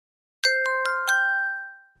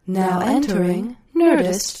Now entering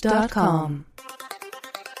Nerdist.com.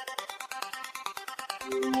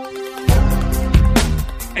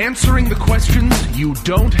 Answering the questions you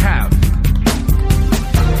don't have.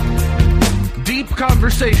 Deep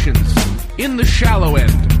conversations in the shallow end.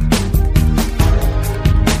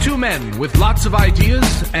 Two men with lots of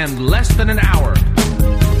ideas and less than an hour.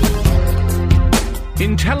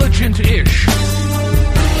 Intelligent-ish.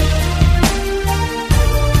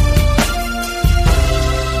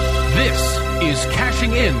 This is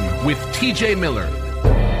Cashing In with TJ Miller.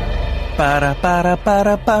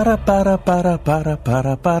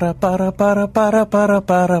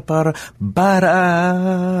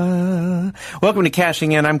 Welcome to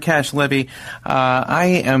Cashing In. I'm Cash Levy. I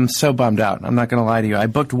am so bummed out. I'm not going to lie to you. I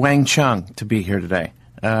booked Wang Chung to be here today.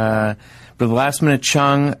 But the last minute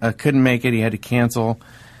Chung couldn't make it. He had to cancel.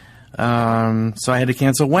 So I had to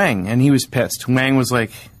cancel Wang, and he was pissed. Wang was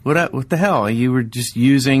like, what the hell? You were just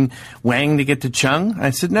using Wang to get to Chung? I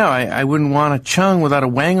said, no, I wouldn't want a Chung without a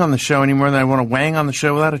Wang on the show any more than I want a Wang on the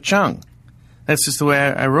show without a Chung. That's just the way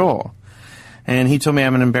I roll. And he told me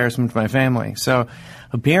I'm an embarrassment to my family. So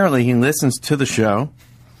apparently he listens to the show,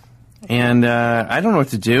 and I don't know what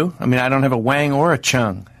to do. I mean, I don't have a Wang or a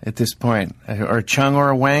Chung at this point, or a Chung or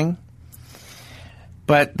a Wang.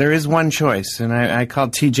 But there is one choice, and I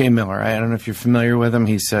called TJ Miller. I don't know if you're familiar with him.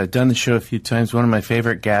 He's done the show a few times. One of my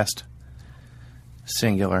favorite guests,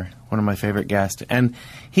 singular, one of my favorite guests. And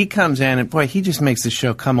he comes in, and boy, he just makes the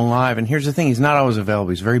show come alive. And here's the thing, he's not always available.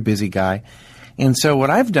 He's a very busy guy. And so what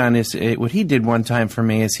I've done is, what he did one time for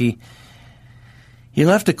me is he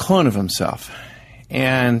left a clone of himself.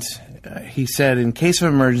 And he said, in case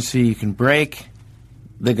of emergency, you can break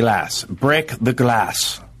the glass. Break the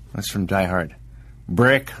glass. That's from Die Hard.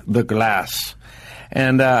 Break the glass.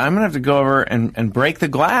 And I'm going to have to go over and break the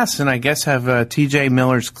glass and I guess have TJ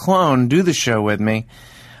Miller's clone do the show with me.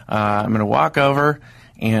 I'm going to walk over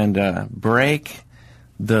and break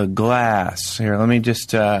the glass. Here, let me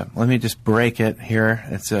just break it here.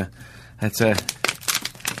 That's a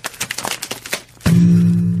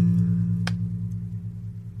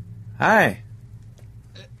Hi.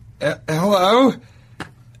 Hello?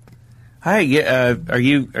 Hi, are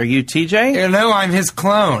you TJ? No, I'm his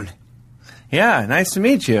clone. Yeah, nice to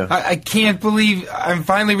meet you. I can't believe I'm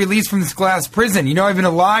finally released from this glass prison. You know, I've been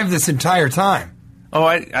alive this entire time. Oh,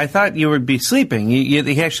 I thought you would be sleeping.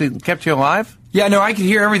 He actually kept you alive? Yeah, no, I could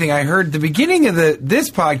hear everything. I heard the beginning of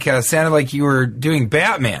this podcast sounded like you were doing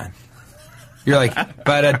Batman. You're like,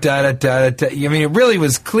 ba-da-da-da-da-da. I mean, it really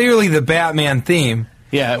was clearly the Batman theme.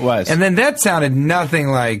 Yeah, it was. And then that sounded nothing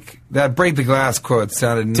like that. Break the glass quote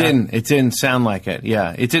sounded. It didn't sound like it.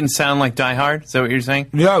 Yeah, it didn't sound like Die Hard. Is that what you're saying?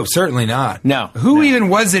 No, certainly not. No. Who even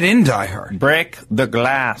was it in Die Hard? Break the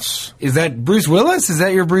glass. Is that Bruce Willis? Is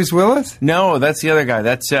that your Bruce Willis? No, that's the other guy.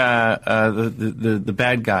 That's the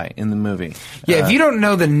bad guy in the movie. Yeah, if you don't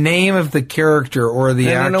know the name of the character or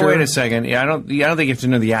the actor. No, wait a second. Yeah, I don't think you have to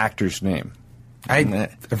know the actor's name. I'm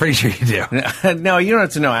pretty sure you do. No, you don't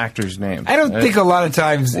have to know actors' names. I don't think a lot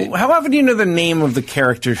like. How often do you know the name of the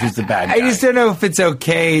character who's the bad guy? I just don't know if it's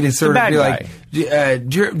okay to sort of be like, do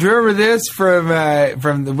you remember this from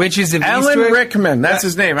The Witches of Alan Eastwick? Rickman. That's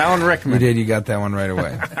his name, Alan Rickman. You did. You got that one right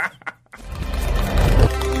away.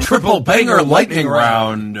 Triple banger lightning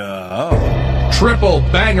round. Triple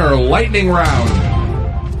banger lightning round.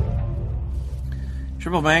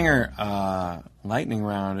 Triple banger lightning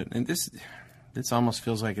round. And this almost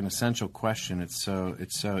feels like an essential question. It's so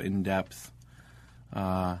in depth.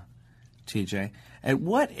 TJ, at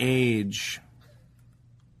what age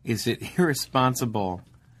is it irresponsible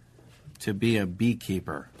to be a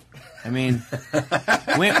beekeeper? I mean,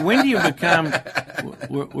 when do you become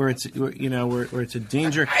where it's a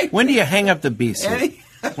danger? When do you hang up the bee suit?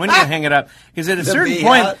 When do you hang it up? Because at a certain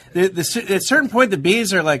point, at a certain point, the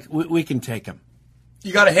bees are like, we can take him.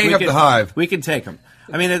 You got to hang up the hive. We can take him.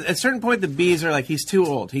 I mean, at a certain point, the bees are like, he's too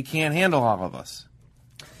old. He can't handle all of us.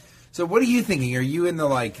 So what are you thinking? Are you in the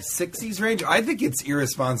 60s range? I think it's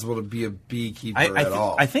irresponsible to be a beekeeper at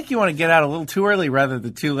all. I think you want to get out a little too early rather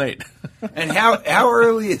than too late. And how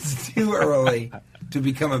early is too early to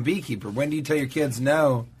become a beekeeper? When do you tell your kids,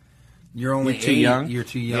 no, you're only too young? You're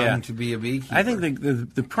too young to be a beekeeper? I think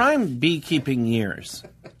the prime beekeeping years,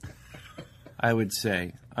 I would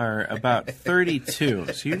say, are about 32.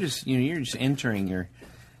 So you're just entering your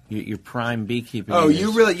prime beekeeping. Oh,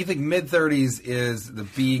 years. you think mid-30s is the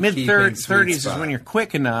beekeeping mid-30s is when you're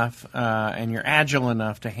quick enough and you're agile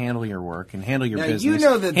enough to handle your work and handle your business. You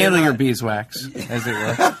know that handle your beeswax, as it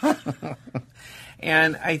were.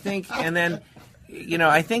 And I think, and then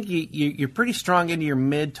I think you're pretty strong into your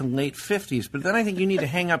mid to late 50s, but then I think you need to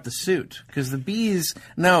hang up the suit because the bees,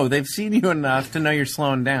 they've seen you enough to know you're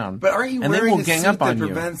slowing down. But aren't you and wearing a gang suit up that on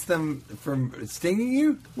prevents them from stinging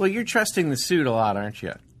you? Well, you're trusting the suit a lot, aren't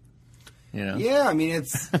you? Yeah, I mean,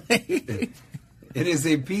 it is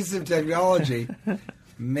a piece of technology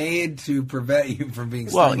made to prevent you from being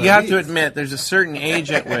stung by you have bees. to admit there's a certain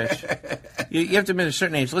age at which you have to admit a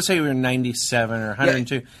certain age. Let's say you're 97 or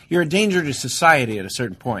 102. Yeah. You're a danger to society at a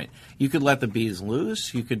certain point. You could let the bees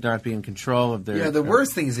loose. You could not be in control of their... Yeah, the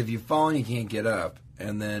worst thing is if you fall and you can't get up,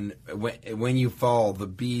 and then when you fall, the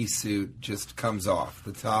bee suit just comes off.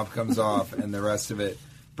 The top comes off, and the rest of it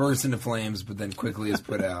bursts into flames, but then quickly is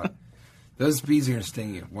put out. Those bees are going to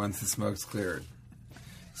sting you once the smoke's cleared.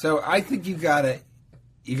 So I think you got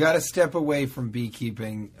to step away from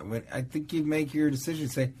beekeeping. I think you make your decision.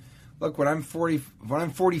 Say, look, when I'm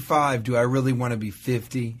 45, do I really want to be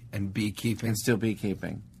 50 and beekeeping? And still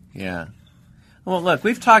beekeeping. Yeah. Well, look,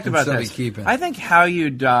 we've talked about this. Beekeeping. I think how you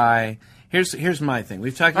die. Here's my thing.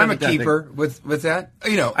 We've talked about. I'm a keeper. With that,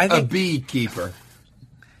 a beekeeper.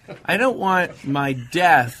 I don't want my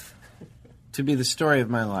death to be the story of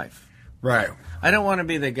my life. Right. I don't want to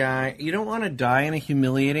be the guy. You don't want to die in a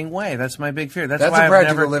humiliating way. That's my big fear. That's why a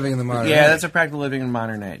practical living in the modern age. Yeah, that's a practical living in the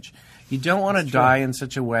modern age. You don't want to die in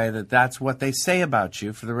such a way that that's what they say about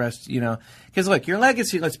you for the rest, Because, look, your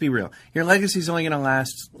legacy, let's be real, your legacy is only going to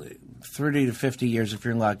last 30 to 50 years if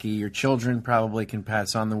you're lucky. Your children probably can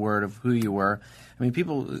pass on the word of who you were. I mean,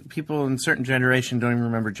 people in a certain generation don't even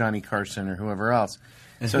remember Johnny Carson or whoever else.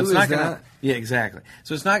 And so who it's not is gonna, that? Yeah, exactly.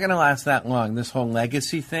 So it's not going to last that long. This whole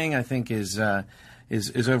legacy thing, I think, is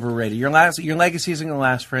overrated. Your legacy isn't going to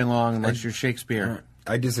last very long unless you're Shakespeare.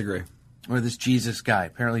 I disagree. Or this Jesus guy.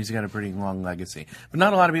 Apparently he's got a pretty long legacy. But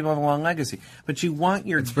not a lot of people have a long legacy. But you want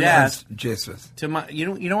your death Jesus. You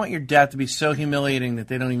don't want your death to be so humiliating that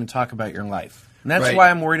they don't even talk about your life. And that's Right. why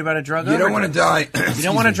I'm worried about a drug overdose. You don't want to die. You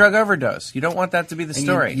don't want a drug overdose. You don't want that to be the And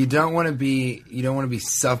story. You don't want to be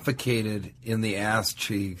suffocated in the ass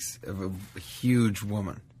cheeks of a huge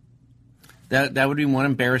woman. That would be one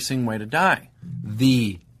embarrassing way to die.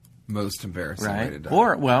 The most embarrassing way to die.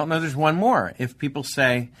 Or, there's one more. If people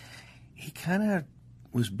say, he kind of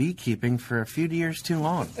was beekeeping for a few years too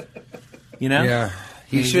long. Yeah.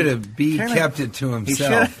 He should have kept it to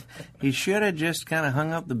himself. He should have just kind of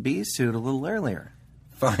hung up the bee suit a little earlier.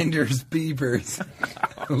 Finders, beepers,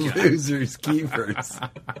 losers, keepers.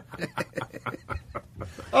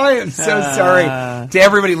 I am so sorry to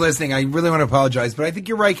everybody listening. I really want to apologize, but I think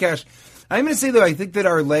you're right, Cash. I'm going to say, though, I think that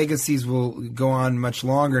our legacies will go on much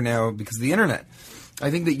longer now because of the Internet. I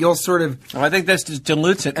think that you'll sort of... I think that just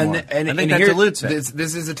dilutes it more. I think that dilutes it.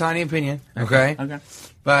 This is a tiny opinion, okay? Okay.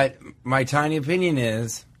 But my tiny opinion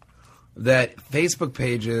is that Facebook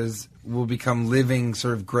pages will become living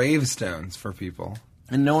sort of gravestones for people.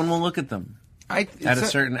 And no one will look at them. After a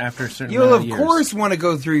certain You'll, of of years. course, want to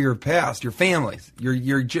go through your past, your families. Your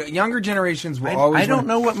younger generations will always... I don't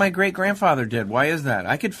know what my great-grandfather did. Why is that?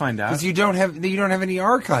 I could find out. Because you don't have any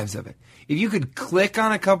archives of it. If you could click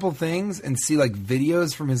on a couple things and see like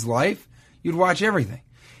videos from his life, you'd watch everything.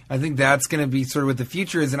 I think that's going to be sort of what the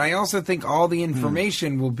future is. And I also think all the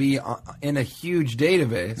information will be in a huge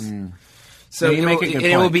database. So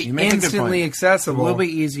it will be instantly accessible. It will be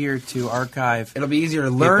easier to archive. It'll be easier to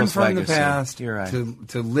learn from the past, You're right.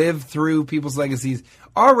 to live through people's legacies.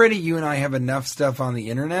 Already you and I have enough stuff on the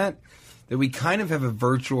internet that we kind of have a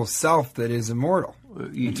virtual self that is immortal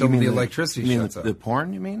until the electricity shuts off. The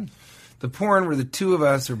porn, you mean? The porn where the two of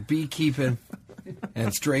us are beekeeping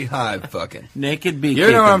and straight hive fucking. Naked beekeeping.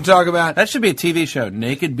 You know what I'm talking about? That should be a TV show.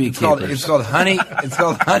 Naked beekeepers. It's called Honey. It's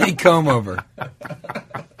called Honey Comb Over.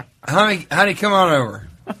 Honey, come on over.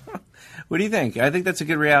 What do you think? I think that's a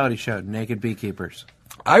good reality show. Naked beekeepers.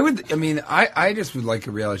 I just would like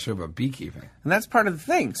a reality show about beekeeping. And that's part of the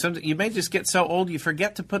thing. So you may just get so old you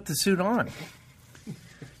forget to put the suit on.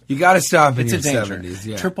 You got to stop in It's your a danger. 70s.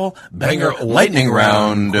 Yeah. Triple banger lightning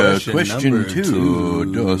round. Question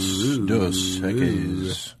two. Dos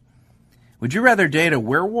seconds. Would you rather date a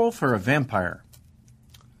werewolf or a vampire?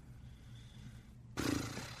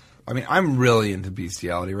 I mean, I'm really into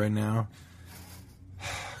bestiality right now.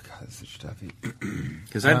 God, that's such toughie.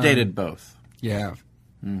 Because I've dated both. You have.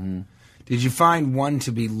 Mm-hmm. Did you find one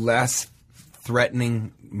to be less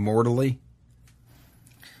threatening mortally?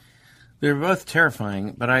 They're both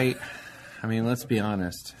terrifying, but I mean, let's be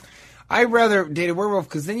honest. I'd rather date a werewolf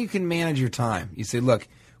because then you can manage your time. You say, look,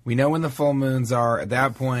 we know when the full moons are. At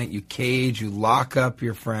that point, you cage, you lock up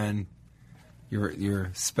your friend,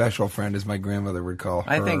 your special friend, as my grandmother would call her.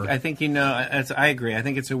 I think I agree. I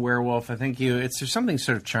think it's a werewolf. I think there's something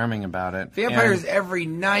sort of charming about it. Vampires every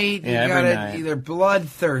night. Yeah, every night. They're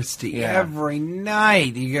bloodthirsty every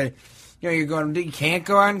night. You're going. You can't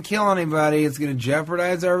go out and kill anybody. It's going to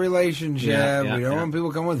jeopardize our relationship. We don't want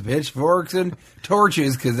people coming with pitchforks and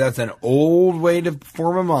torches because that's an old way to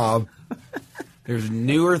form a mob. There's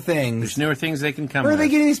newer things. They can come. Where are they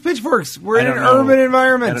with. getting these pitchforks? We're in an urban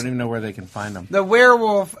environment. I don't even know where they can find them. The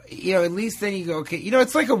werewolf, at least then you go, okay.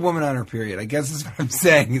 It's like a woman on her period. I guess is what I'm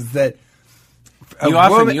saying is that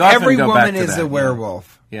every woman is a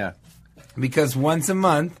werewolf. Yeah. Because once a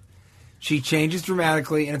month, she changes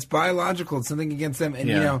dramatically, and it's biological. It's something against them.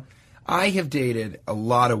 And, I have dated a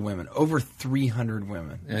lot of women, over 300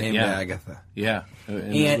 women named Agatha. Yeah.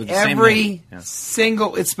 And every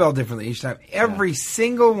single, it's spelled differently each time, every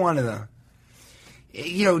single one of them,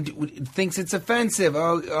 thinks it's offensive.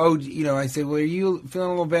 I say, well, are you feeling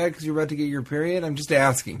a little bad because you're about to get your period? I'm just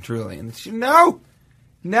asking, truly. And she, no,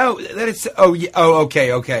 that is,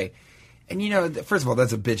 okay. And, first of all,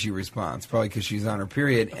 that's a bitchy response, probably because she's on her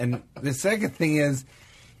period. And the second thing is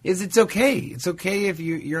it's okay. It's okay if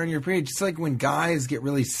you're on your period. Just like when guys get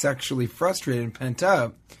really sexually frustrated and pent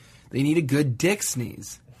up, they need a good dick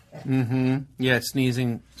sneeze. Mm-hmm. Yeah,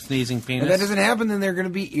 sneezing penis. If that doesn't happen, then they're going to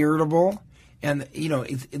be irritable. And,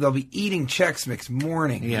 they'll be eating Chex Mix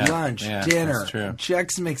morning, lunch, dinner. That's true.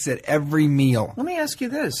 Chex Mix at every meal. Let me ask you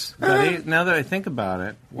this, buddy. Now that I think about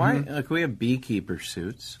it, why we have beekeeper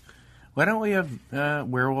suits. Why don't we have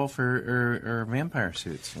werewolf or vampire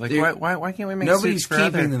suits? Like, why can't we make suits for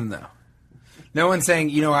keeping them, though. No one's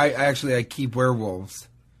saying, I keep werewolves.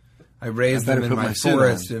 I raise them in my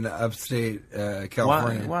forest in upstate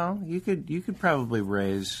California. Well, you could probably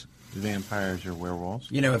raise vampires or werewolves.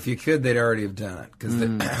 If you could, they'd already have done it.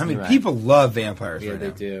 Because people love vampires right now.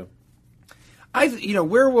 Yeah, they do.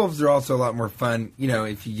 Werewolves are also a lot more fun,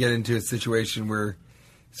 if you get into a situation where,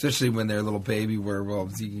 especially when they're little baby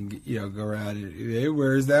werewolves, you can, go around and, hey,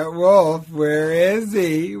 where's that wolf? Where is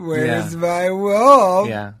he? Where's my wolf?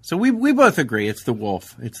 Yeah. So we both agree it's the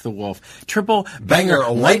wolf. It's the wolf. Triple banger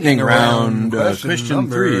lightning round. Question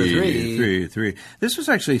three. This was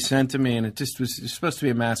actually sent to me, and it was supposed to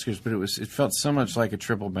be a maskers, but it felt so much like a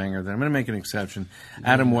triple banger that I'm going to make an exception.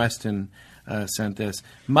 Adam Weston sent this.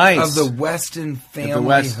 Mice. Of the Weston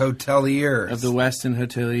family hoteliers. Of the Weston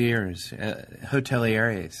hoteliers.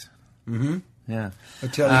 Hoteliers. Mm-hmm. Yeah.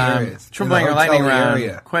 Hoteliers. Triple banger lightning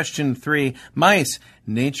round. Question 3. Mice.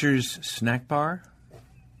 Nature's snack bar.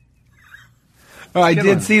 Oh, I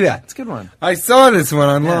did see that. It's a good one. I saw this one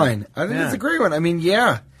online. I think it's a great one. I mean,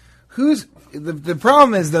 Who's the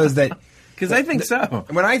problem is those that... Because I think so.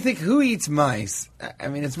 When I think who eats mice, I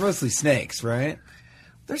mean, it's mostly snakes, right?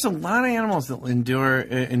 There's a lot of animals that enjoy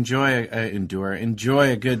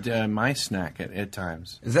a good mice snack at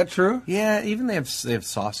times. Is that true? Yeah, even they have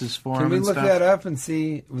sauces for them. Can we and look stuff. that up and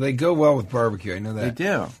see? They go well with barbecue. I know that. They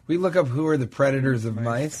do. We look up who are the predators of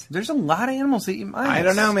mice. There's a lot of animals that eat mice. I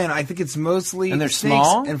don't know, man. I think it's mostly and they're snakes.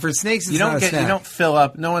 Small. And for snakes, it's not a snack. You don't fill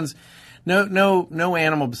up. No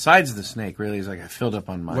animal besides the snake really is like I filled up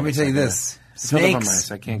on mice. Let me tell you this: snakes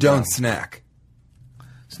don't snack.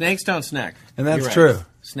 Snakes don't snack, and that's true.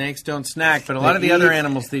 Snakes don't snack, but a lot of the other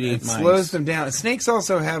animals that eat mice. It slows them down. Snakes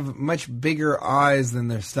also have much bigger eyes than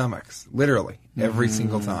their stomachs, literally, every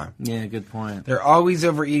single time. Yeah, good point. They're always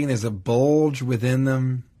overeating. There's a bulge within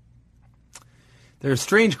them. They're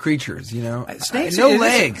strange creatures, Snakes, no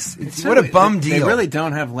legs. What a bum deal. They really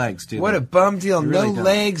don't have legs, do they? What a bum deal. Really no don't.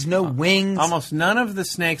 legs, no wings. Almost none of the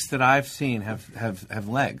snakes that I've seen have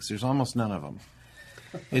legs. There's almost none of them.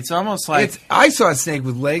 It's almost like... I saw a snake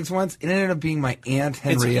with legs once. It ended up being my Aunt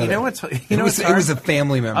Henrietta. It was a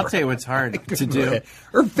family member. I'll tell you what's hard to do.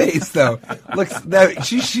 Her face, though, looks...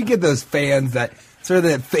 She should get those fans, that sort of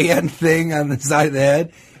that fan thing on the side of the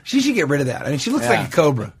head. She should get rid of that. I mean, she looks like a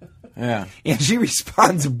cobra. Yeah. And she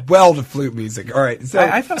responds well to flute music. All right. So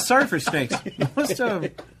I feel sorry for snakes. You must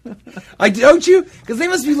have... Don't you? Because they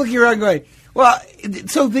must be looking around going, well, I'm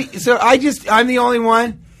the only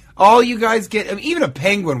one? All you guys get, I mean, even a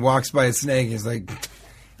penguin walks by a snake and is like,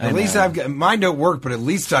 at least I've got, mine don't work, but at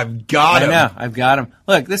least I've got him. I know, I've got him.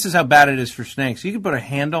 Look, this is how bad it is for snakes. You can put a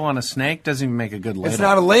handle on a snake, doesn't even make a good ladle. It's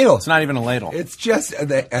not a ladle. It's not even a ladle. It's just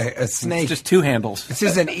a snake. It's just two handles. It's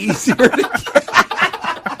just an easier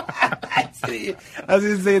I was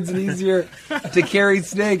going to say it's an easier to carry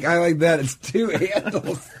snake. I like that. It's two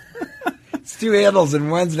handles. It's two handles, and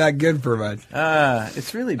one's not good for much.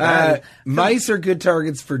 It's really bad. Mice are good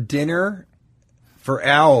targets for dinner, for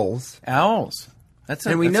owls. Owls.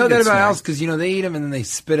 And we know that about owls because, they eat them and then they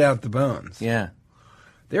spit out the bones. Yeah.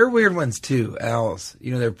 They're weird ones too, owls.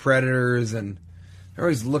 You know, they're predators and they're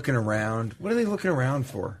always looking around. What are they looking around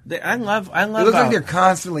for? I love. They look like they're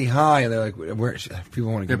constantly high, and they're like, "Where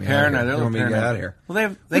people want to get me out of here? They want me to get out of here."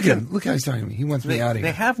 Well, look how he's talking to me. He wants me out of here.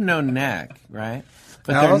 They have no neck, right?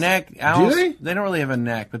 But Owls? their neck, owls, Do they don't really have a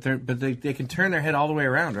neck, but they can turn their head all the way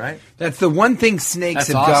around, right? That's the one thing snakes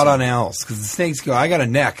have got on owls, because the snakes go, "I got a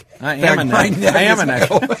neck." I am a neck.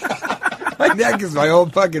 My neck is my whole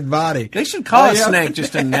fucking body. They should call a snake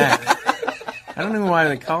just a neck. I don't know why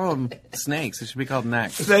they call them snakes. It should be called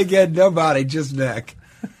necks. Snake head, no body, just neck.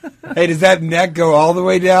 Hey, does that neck go all the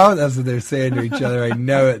way down? That's what they're saying to each other. I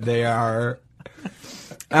know it. They are.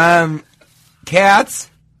 Cats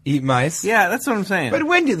eat mice. Yeah, that's what I'm saying. But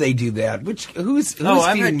when do they do that? Who's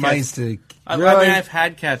feeding mice to? Really? I mean, I've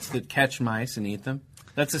had cats that catch mice and eat them.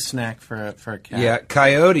 That's a snack for a cat. Yeah,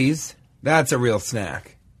 coyotes. That's a real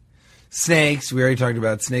snack. Snakes, we already talked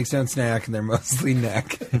about. Snakes don't snack, and they're mostly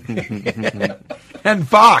neck. And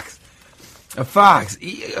fox. A fox.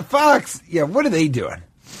 Yeah, what are they doing?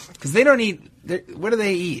 Because they don't eat. What do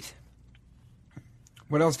they eat?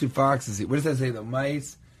 What else do foxes eat? What does that say, though?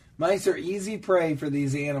 Mice? Mice are easy prey for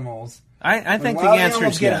these animals. I think the answer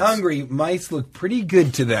is get yes. hungry, mice look pretty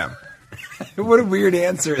good to them. What a weird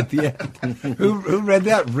answer at the end. Who read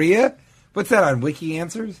that? Rhea? What's that on Wiki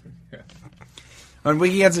Answers? On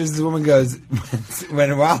Wiki Answers, this woman goes,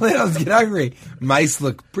 when wild animals get hungry, mice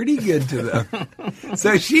look pretty good to them.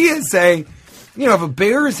 So she is saying, you know, if a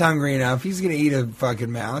bear is hungry enough, he's going to eat a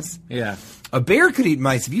fucking mouse. Yeah. A bear could eat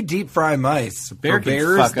mice. If you deep fry mice,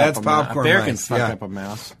 bears, that's popcorn mice. A bear mice. can fuck up a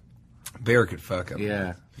mouse. Bear could fuck up.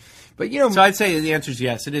 Yeah. But, you know. So I'd say the answer is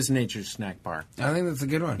yes. It is nature's snack bar. I think that's a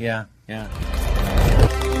good one. Yeah.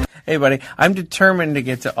 Hey, buddy, I'm determined to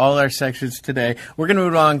get to all our sections today. We're going to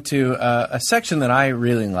move on to a section that I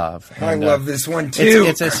really love. I love this one, too.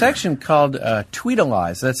 It's a section called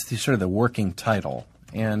Tweedleize. That's sort of the working title.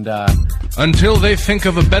 And until they think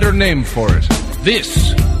of a better name for it,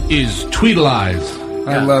 this is Tweedleize.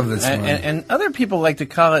 I love this one. And other people like to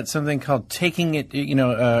call it something called taking it,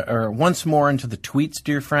 or once more into the tweets,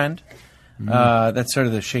 dear friend. That's sort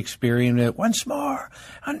of the Shakespearean, once more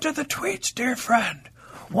into the tweets, dear friend.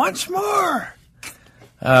 Once more.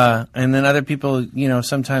 And then other people,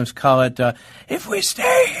 sometimes call it, if we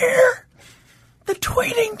stay here, the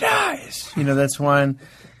tweeting dies. That's one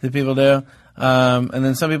that people do. And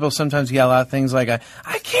then some people sometimes yell out things like,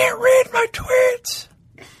 I can't read my tweets.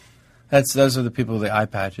 Those are the people with the eye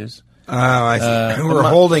patches. Oh, I see. Who are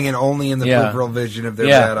holding it only in the peripheral vision of their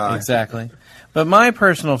bad eye. Yeah, exactly. But my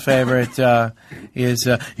personal favorite is,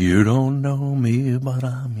 you don't know me, but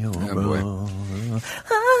I'm your brother.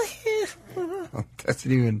 That's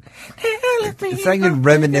even. It's not even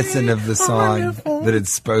reminiscent of the song that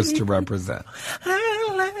it's supposed to represent.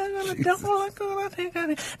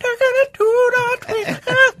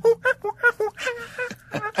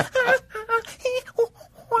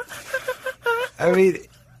 I mean,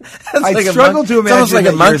 I struggle to imagine it's almost like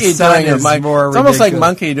a monkey doing it's almost like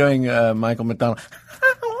monkey doing Michael McDonald.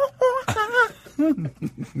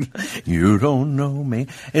 You don't know me.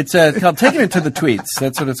 It's called Taking It to the Tweets.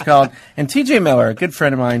 That's what it's called. And TJ Miller, a good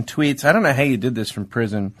friend of mine, tweets, I don't know how you did this from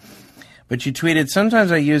prison, but you tweeted,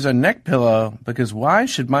 sometimes I use a neck pillow because why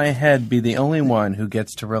should my head be the only one who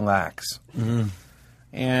gets to relax? Mm-hmm.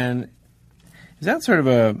 And is that sort of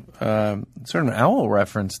an owl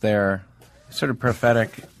reference there? Sort of prophetic.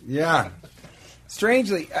 Yeah.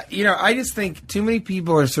 Strangely, I just think too many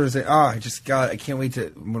people are sort of saying, I can't wait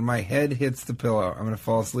when my head hits the pillow, I'm going to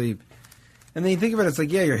fall asleep. And then you think about it, it's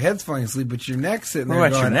like, yeah, your head's falling asleep, but your neck's sitting there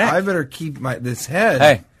going, your neck? I better keep this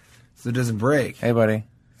head so it doesn't break. Hey, buddy,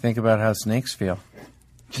 think about how snakes feel.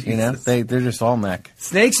 Jesus. They're just all neck.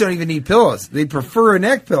 Snakes don't even need pillows. They prefer a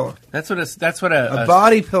neck pillow. That's what a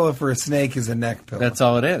body pillow for a snake is a neck pillow. That's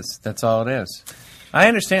all it is. I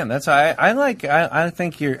understand. I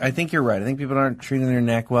think you're right. I think people aren't treating their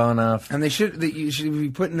neck well enough. And you should be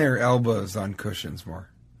putting their elbows on cushions more.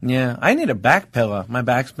 Yeah, I need a back pillow. My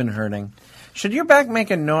back's been hurting. Should your back make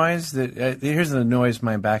a noise? Here's the noise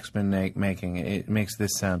my back's been making. It makes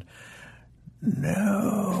this sound.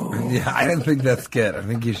 No. Yeah, I don't think that's good. I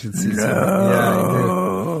think you should see something. Yeah,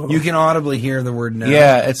 I do. You can audibly hear the word no.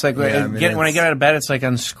 Yeah, it's like when I get out of bed, it's like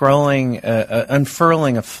unfurling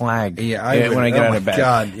a flag. Yeah, when I get out of bed.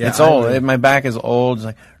 God, yeah, it's old. My back is old. It's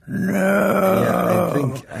like, no.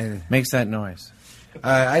 Yeah, I think makes that noise.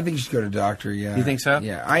 I think you should go to a doctor. Yeah. You think so?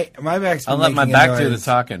 Yeah. My back's been I'll let my making back a do noise. the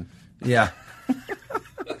talking. Yeah.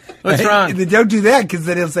 What's wrong? Don't do that because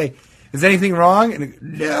then he'll say, Is anything wrong? And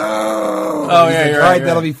no. Oh, yeah, like, you're all right, right.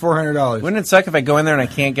 that'll be $400. Wouldn't it suck if I go in there and I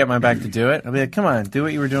can't get my back to do it? I'll be like, come on, do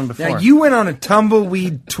what you were doing before. Now, you went on a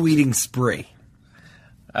tumbleweed tweeting spree.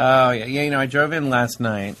 Oh, yeah, I drove in last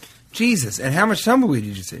night. Jesus, and how much tumbleweed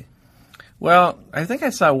did you see? Well, I think I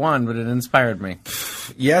saw one, but it inspired me.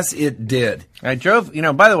 Yes, it did. I drove,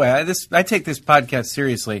 by the way, I take this podcast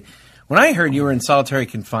seriously. When I heard you were in solitary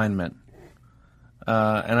confinement,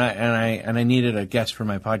 and I needed a guest for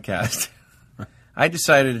my podcast, I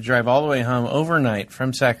decided to drive all the way home overnight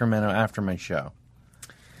from Sacramento after my show.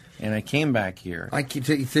 And I came back here. I keep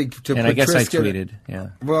to and I guess I tweeted. Yeah.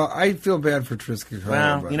 Well, I feel bad for Trisket.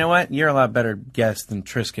 Well, you know what? You're a lot better guest than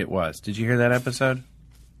Trisket was. Did you hear that episode?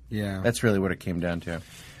 Yeah. That's really what it came down to.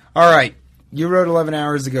 All right. You wrote 11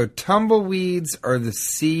 hours ago, tumbleweeds are the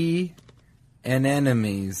sea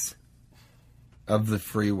anemones of the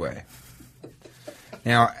freeway.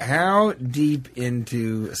 Now, how deep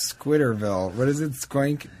into Squitterville? What is it?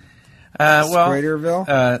 Squitterville?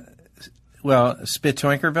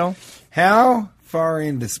 Spitoinkerville. How far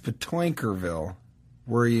into Spitoinkerville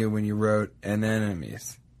were you when you wrote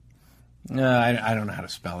anemones? I don't know how to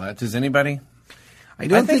spell that. Does anybody? I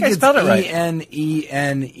don't think I it's spelled it right. Enenemys.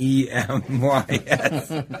 Anemones?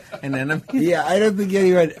 Yeah, I don't think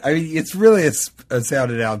anyone. I mean, it's really a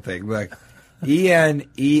sounded out thing. Like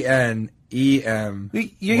Enenem.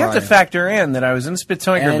 You have to factor in that I was in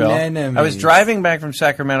Spitoinkerville. Anemones. I was driving back from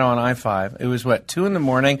Sacramento on I-5. It was, 2 in the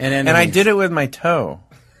morning? Anemones. And I did it with my toe.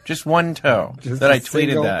 Just one toe. Just that a I tweeted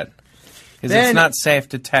single- that. Because it's not safe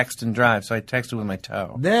to text and drive, so I texted with my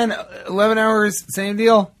toe. Then 11 hours, same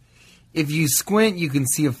deal. If you squint, you can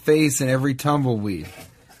see a face in every tumbleweed.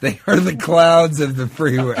 They are the clouds of the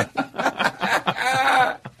freeway.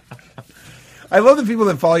 I love the people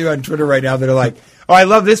that follow you on Twitter right now that are like, oh, I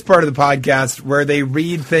love this part of the podcast where they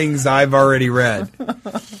read things I've already read.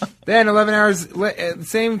 Then 11 hours, around the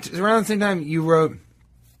same time, you wrote,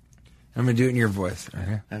 I'm going to do it in your voice.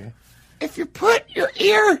 Okay. If you put your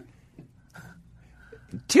ear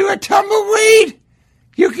to a tumbleweed,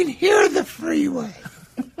 you can hear the freeway.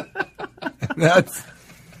 That's so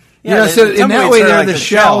in that way they're like the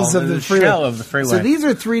shells of the freeway. Shell of the freeway. So these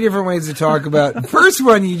are 3 different ways to talk about. First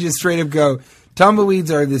one, you just straight up go,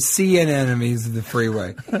 tumbleweeds are the sea anemones of the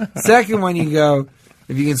freeway. Second one, you go,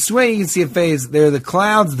 if you can swing, you can see a face. They're the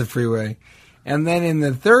clouds of the freeway. And then in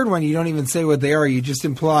the third one, you don't even say what they are. You just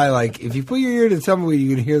imply, like, if you put your ear to the tumbleweed,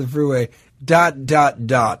 you can hear the freeway. ...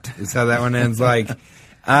 is how that one ends. Like,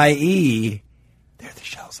 i.e., they're the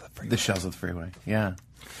shells of the freeway. The shells of the freeway, yeah.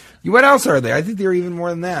 What else are they? I think they're even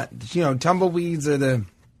more than that. Tumbleweeds are the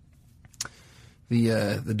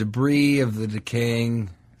debris of the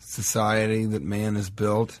decaying society that man has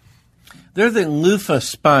built. They're the loofah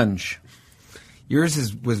sponge.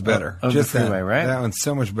 Yours was better. Of Just the freeway, that, right? That one's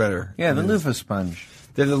so much better. Yeah, the loofah sponge.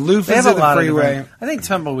 They're the They loofahs have of a lot the of freeway. different. I think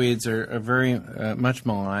tumbleweeds are very much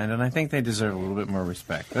maligned, and I think they deserve a little bit more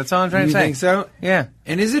respect. That's all I'm trying to You say. think so? Yeah.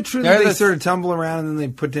 And is it true They're that they the- sort of tumble around and then they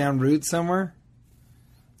put down roots somewhere?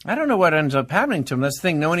 I don't know what ends up happening to them. That's the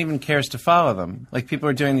thing. No one even cares to follow them. Like, people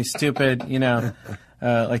are doing these stupid,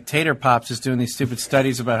 like Tater Pops is doing these stupid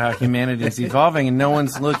studies about how humanity is evolving, and no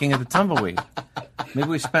one's looking at the tumbleweed. Maybe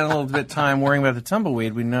we spent a little bit of time worrying about the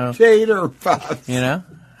tumbleweed. We know, Tater Pops.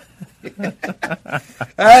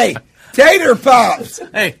 Hey, Tater Pops.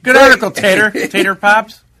 Hey, good article, Tater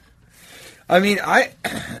Pops. I mean, I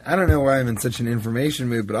don't know why I'm in such an information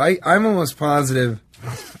mood, but I'm almost positive.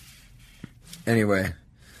 Anyway,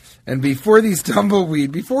 and before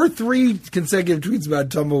 3 consecutive tweets about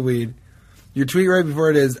tumbleweed, your tweet right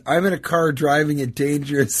before it is, I'm in a car driving at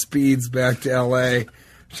dangerous speeds back to L.A.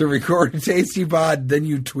 to record a tasty pod, then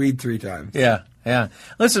you tweet 3 times. Yeah.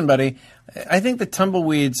 Listen, buddy, I think the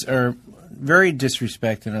tumbleweeds are very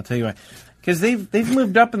disrespected, and I'll tell you why. Because they've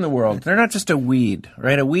moved up in the world. They're not just a weed,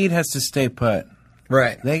 right? A weed has to stay put.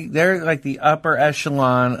 Right. They're like the upper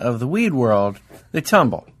echelon of the weed world. They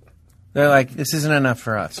tumble. They're like, this isn't enough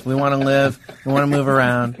for us. We want to live. We want to move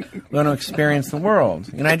around. We want to experience the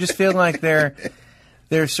world. And I just feel like they're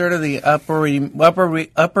sort of the upwardly mobile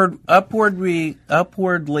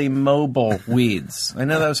weeds. I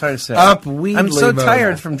know that was hard to say. I'm so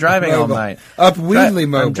tired from driving all night. Upweedly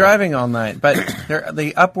mobile. I'm driving all night, but they're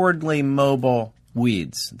the upwardly mobile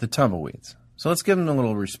weeds, the tumbleweeds. So let's give them a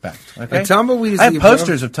little respect. Okay. A tumbleweed is I have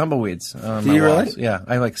posters of tumbleweeds on my really? walls. Yeah,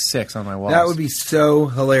 I have like 6 on my walls. That would be so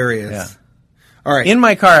hilarious. Yeah. All right. In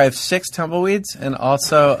my car, I have 6 tumbleweeds and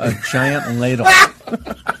also a giant ladle.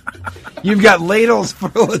 You've got ladles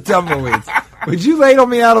full of tumbleweeds. Would you ladle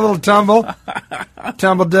me out a little tumble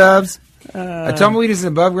dubs? A tumbleweed is an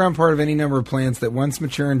above-ground part of any number of plants that, once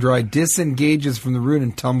mature and dry, disengages from the root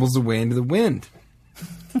and tumbles away into the wind.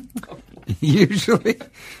 Usually,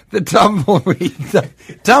 the tumbleweed...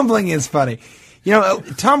 Tumbling is funny. You know,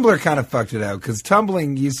 Tumblr kind of fucked it out, because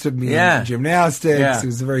tumbling used to mean gymnastics. Yeah. It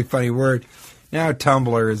was a very funny word. Now,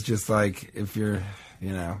 Tumblr is just like, if you're,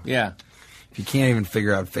 Yeah. If you can't even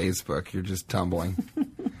figure out Facebook, you're just tumbling.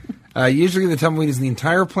 Usually the tumbleweed is the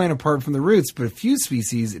entire plant apart from the roots, but a few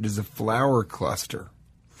species, it is a flower cluster.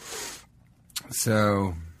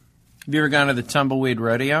 So... Have you ever gone to the tumbleweed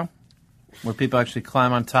rodeo? Where people actually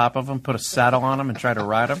climb on top of them, put a saddle on them, and try to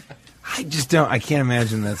ride them? I can't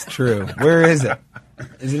imagine that's true. Where is it?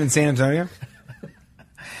 Is it in San Antonio?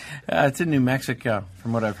 It's in New Mexico,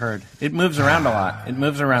 from what I've heard. It moves around a lot.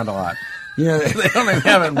 Yeah. They don't even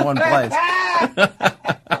have it in one place.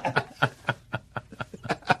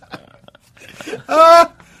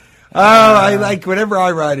 I like whenever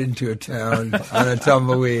I ride into a town on a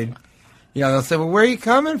tumbleweed, they'll say, well, where are you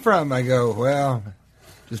coming from? I go, well,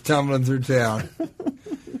 just tumbling through town.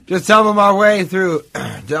 Just tumbling my way through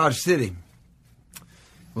Dodge City.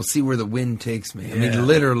 We'll see where the wind takes me. I mean,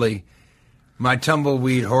 literally, my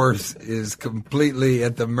tumbleweed horse is completely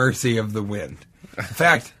at the mercy of the wind. In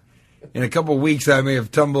fact, in a couple of weeks, I may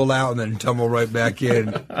have tumbled out and then tumble right back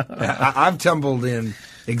in. I've tumbled in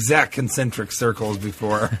exact concentric circles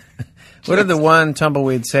before. What did the one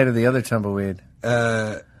tumbleweed say to the other tumbleweed?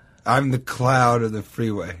 I'm the cloud of the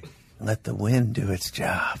freeway. Let the wind do its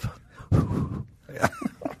job.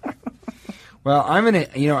 Well,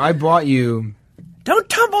 I bought you... Don't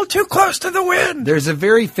tumble too close to the wind! There's a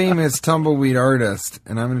very famous tumbleweed artist,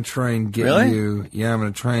 and I'm going to try and get you... Yeah, I'm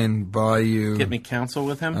going to try and buy you... Get me counsel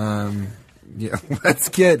with him? Yeah, let's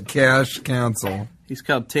get cash counsel. He's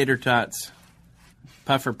called Tater Tots.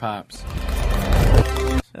 Puffer Pops.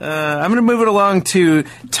 I'm going to move it along to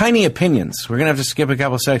Tiny Opinions. We're going to have to skip a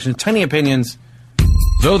couple sections. Tiny Opinions.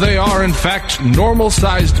 Though they are, in fact,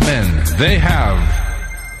 normal-sized men, they have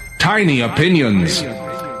tiny opinions.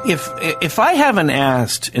 If I haven't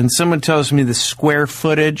asked and someone tells me the square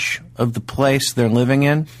footage of the place they're living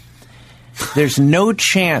in, there's no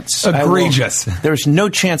chance. Egregious. There's no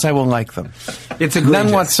chance I will like them. It's egregious.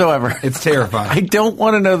 None whatsoever. It's terrifying. I don't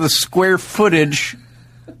want to know the square footage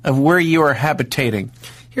of where you are habitating.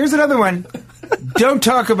 Here's another one. Don't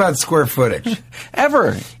talk about square footage.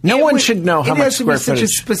 Ever. No one should know how much square footage. It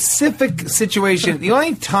has to be such a specific situation. The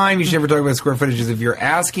only time you should ever talk about square footage is if you're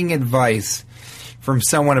asking advice from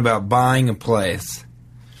someone about buying a place.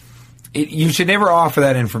 You should never offer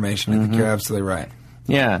that information. I think you're absolutely right.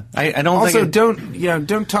 Yeah. I don't also, think...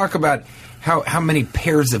 don't talk about how many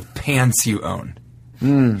pairs of pants you own.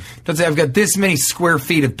 Don't say, I've got this many square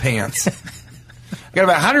feet of pants. I've got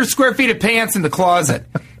about 100 square feet of pants in the closet.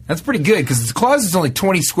 That's pretty good, because the closet's only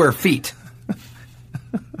 20 square feet.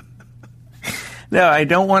 No, I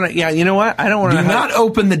don't want to... Yeah, you know what? I don't want to... Do not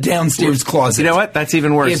open the downstairs closet. You know what? That's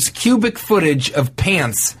even worse. It's cubic footage of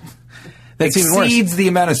pants. That's even worse. Exceeds the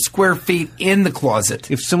amount of square feet in the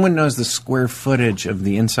closet. If someone knows the square footage of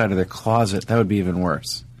the inside of their closet, that would be even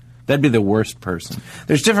worse. That'd be the worst person.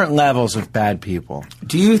 There's different levels of bad people.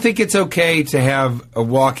 Do you think it's okay to have a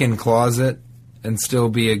walk-in closet and still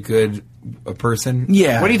be a person?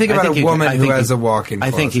 Yeah. What do you think about a woman who has a walk-in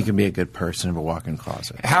closet? I think you can be a good person of a walk-in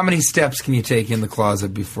closet. How many steps can you take in the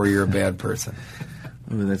closet before you're a bad person?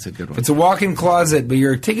 Ooh, that's a good one. If it's a walk-in closet, but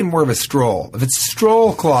you're taking more of a stroll. If it's a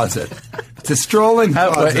stroll closet, it's a strolling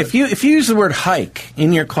closet. If you use the word hike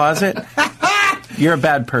in your closet, you're a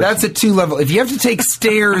bad person. That's a 2-level. If you have to take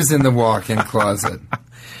stairs in the walk-in closet.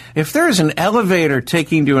 If there's an elevator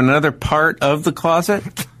taking to another part of the closet...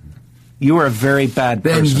 You are a very bad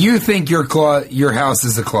person. Then you think your house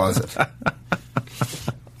is a closet.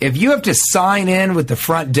 If you have to sign in with the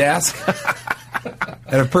front desk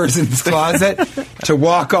at a person's closet to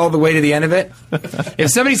walk all the way to the end of it,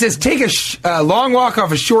 if somebody says, take a long walk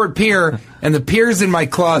off a short pier, and the pier's in my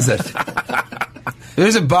closet,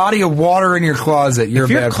 there's a body of water in your closet, you're a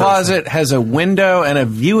bad person. If your closet has a window and a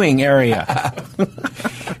viewing area...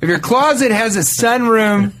 If your closet has a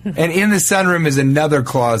sunroom, and in the sunroom is another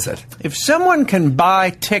closet. If someone can buy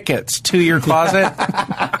tickets to your closet,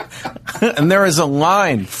 and there is a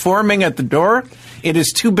line forming at the door, it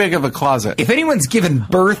is too big of a closet. If anyone's given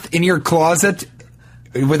birth in your closet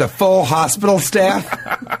with a full hospital staff,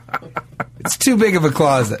 it's too big of a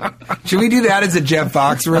closet. Should we do that as a Jeff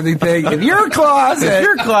Foxworthy thing? If your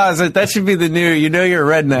closet, that should be the new,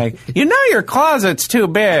 you're a redneck. You know your closet's too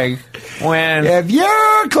big when... If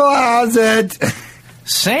your closet...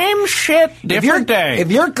 Same shit, different day.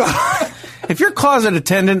 If If your closet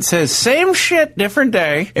attendant says same shit, different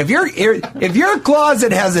day. If your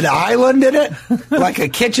closet has an island in it, like a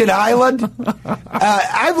kitchen island,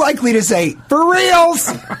 I'm likely to say, for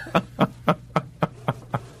reals.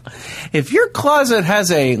 If your closet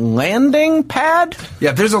has a landing pad,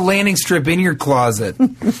 if there's a landing strip in your closet,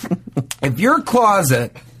 if your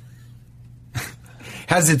closet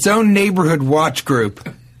has its own neighborhood watch group,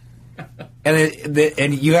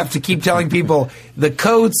 and you have to keep telling people the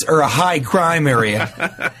coats are a high crime area,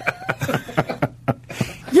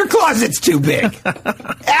 your closet's too big.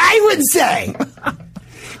 I would say,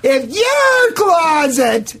 if your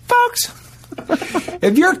closet, folks,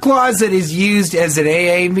 if your closet is used as an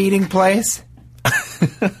AA meeting place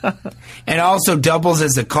and also doubles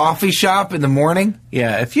as a coffee shop in the morning,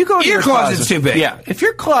 if you go to your closet's too big. Yeah, if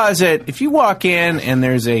you walk in and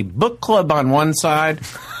there's a book club on one side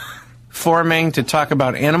forming to talk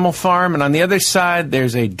about Animal Farm, and on the other side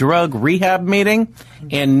there's a drug rehab meeting,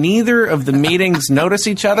 and neither of the meetings notice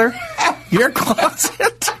each other, your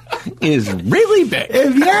closet is really big.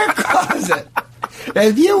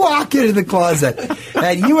 If you walk into the closet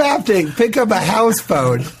and you have to pick up a house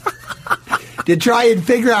phone to try and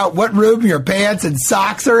figure out what room your pants and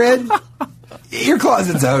socks are in, your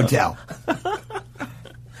closet's a hotel.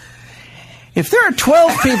 If there are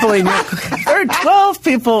 12 people in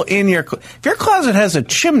your if your closet has a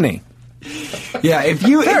chimney. Yeah, if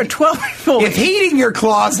there are 12 people. If heating your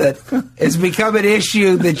closet has become an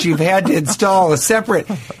issue that you've had to install a separate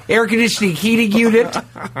air conditioning heating unit,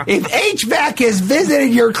 if HVAC has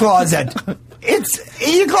visited your closet,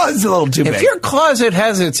 your closet's a little too big. If your closet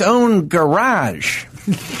has its own garage,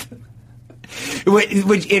 in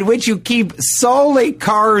which you keep solely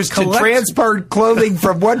cars to transport clothing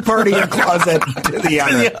from one part of your closet to the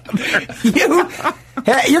other,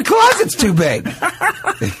 your closet's too big.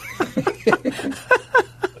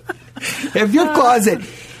 If your closet,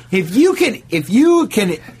 if you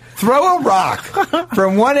can throw a rock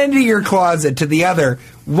from one end of your closet to the other,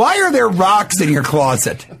 why are there rocks in your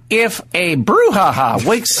closet? If a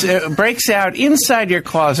brouhaha breaks out inside your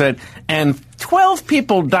closet and 12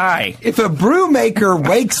 people die. If a brew maker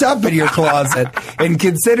wakes up in your closet and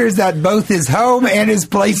considers that both his home and his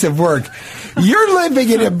place of work, you're living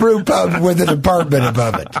in a brew pub with an apartment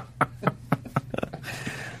above it.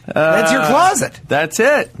 That's your closet. That's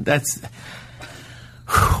it.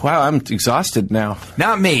 Wow, I'm exhausted now.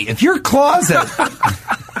 Not me. If your closet...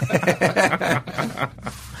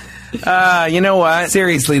 you know what?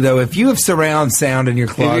 Seriously, though, if you have surround sound in your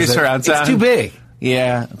closet, it's too big.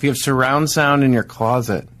 Yeah, if you have surround sound in your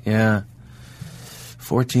closet,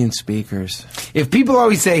 14 speakers. If people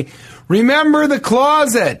always say, remember the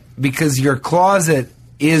closet, because your closet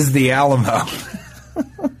is the Alamo.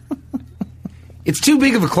 It's too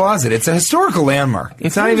big of a closet. It's a historical landmark.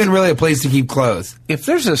 It's not even really a place to keep clothes. If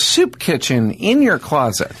there's a soup kitchen in your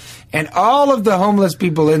closet, and all of the homeless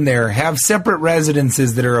people in there have separate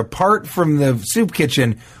residences that are apart from the soup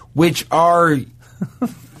kitchen, which are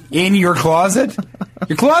in your closet,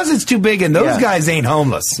 your closet's too big, and those guys ain't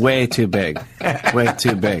homeless. Way too big. Way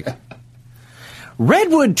too big.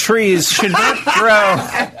 Redwood trees should not grow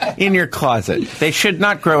in your closet. They should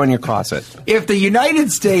not grow in your closet. If the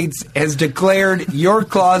United States has declared your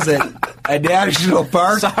closet a national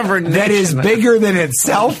park that is bigger than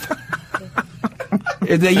itself,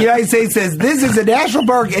 if the United States says this is a national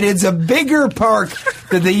park and it's a bigger park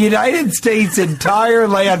than the United States' entire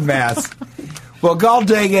landmass, well, God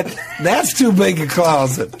dang it, that's too big a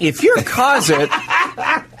closet. If your closet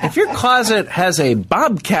has a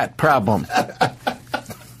bobcat problem,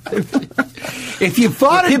 if you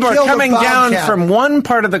fought and people are killed coming a bobcat, down from one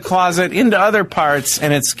part of the closet into other parts,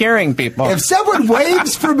 and it's scaring people. If someone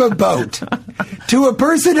waves from a boat to a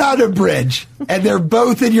person on a bridge, and they're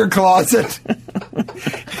both in your closet,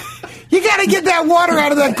 you got to get that water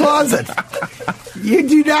out of that closet. You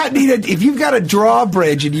do not need it. If you've got a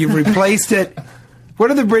drawbridge and you've replaced it, what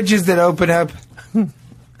are the bridges that open up?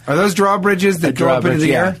 Are those drawbridges that go up into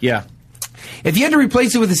the air? Yeah. If you had to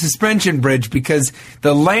replace it with a suspension bridge because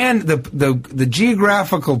the land, the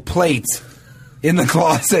geographical plates in the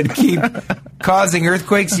closet keep causing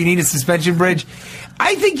earthquakes, you need a suspension bridge.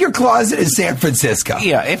 I think your closet is San Francisco.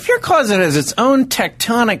 Yeah, if your closet has its own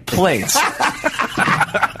tectonic plates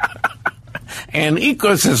and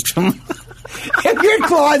ecosystem. If your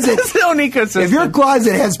closet, its own ecosystem. If your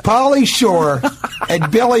closet has Pauly Shore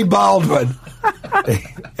and Billy Baldwin,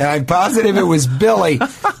 and I'm positive it was Billy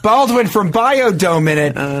Baldwin from Biodome in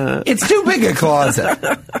it, it's too big a closet.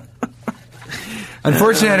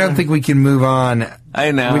 Unfortunately, I don't think we can move on.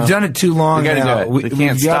 I know. We've done it too long We gotta now. do it. We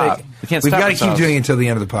can't stop. We can't We've stop got to keep ourselves. doing it until the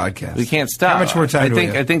end of the podcast. We can't stop. How much more time do we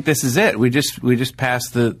have? I think this is it. We just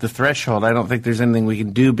passed the threshold. I don't think there's anything we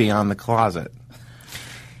can do beyond the closet.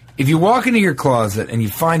 If you walk into your closet and you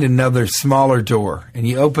find another smaller door and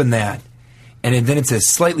you open that, and then it's a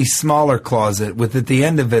slightly smaller closet with at the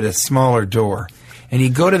end of it a smaller door, and you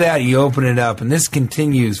go to that, you open it up, and this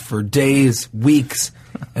continues for days, weeks,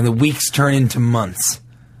 and the weeks turn into months.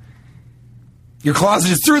 Your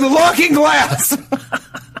closet is through the looking glass.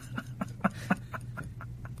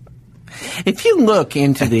 If you look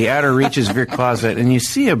into the outer reaches of your closet and you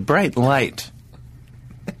see a bright light,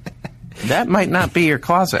 that might not be your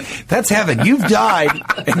closet. That's heaven. You've died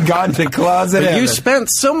and gone to closet But heaven. you spent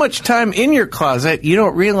so much time in your closet, you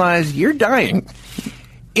don't realize you're dying.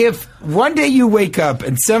 If one day you wake up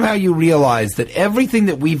and somehow you realize that everything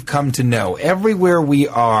that we've come to know, everywhere we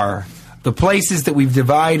are, the places that we've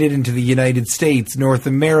divided into the United States, North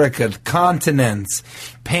America, the continents,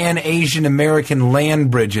 Pan-Asian American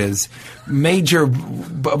land bridges, major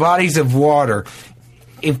bodies of water,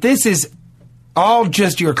 if this is all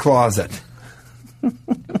just your closet,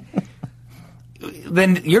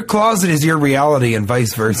 then your closet is your reality and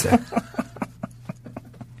vice versa.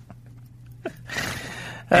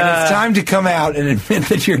 And it's time to come out and admit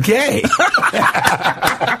that you're gay.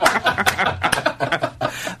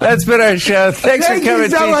 That's been our show. Thanks for coming,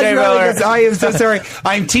 TJ Miller. I am so sorry.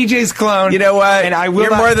 I'm TJ's clone. You know what? And I will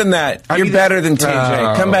You're not- more than that. I'm You're gonna- better than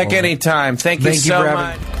TJ. Come back Oh. anytime. Thank you Thank you so for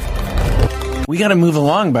much. having We got to move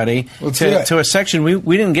along, buddy, Let's do it. to a section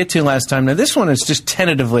we didn't get to last time. Now, this one is just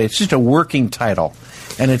tentatively, it's just a working title,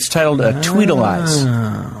 and it's titled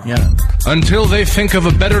Tweedleize. Yeah. Until they think of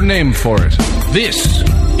a better name for it. This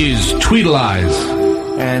is Tweedleize.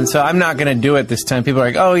 And so I'm not going to do it this time. People are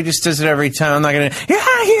like, oh, he just does it every time. I'm not going to,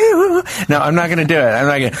 yeah, you. No, I'm not going to do it. I'm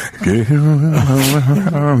not going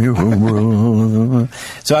to.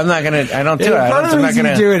 So I'm not going to, I don't do it. Part of the I'm not reason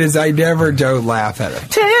going you do it is I never don't laugh at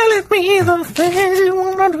it. Telling me the things you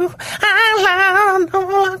want to do. I don't know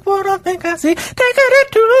like what I think I see. Taking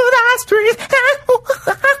it to the streets.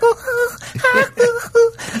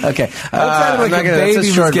 Okay. That sounded like a baby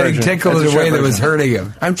was getting tickled in a way that was hurting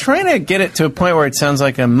him. I'm trying to get it to a point where it sounds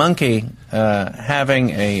like a monkey having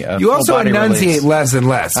a You also full-body enunciate release. less and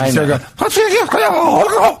less. You I start know.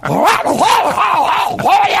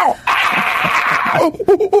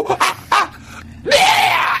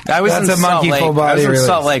 I was That's in a monkey Salt Lake. full body I was in release.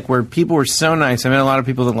 Salt Lake where people were so nice. I met a lot of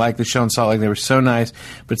people that liked the show in Salt Lake. They were so nice.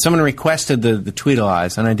 But someone requested the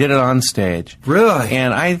Tweedleize, and I did it on stage. Really?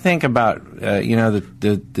 And I think about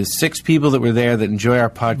the 6 people that were there that enjoy our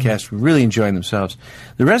podcast were really enjoying themselves.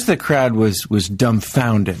 The rest of the crowd was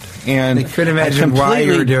dumbfounded, and They couldn't I imagine why you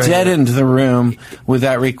were completely doing it. deadened the room with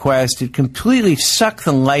that request. It completely sucked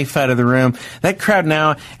the life out of the room. That crowd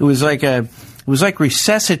now, it was like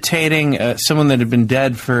resuscitating someone that had been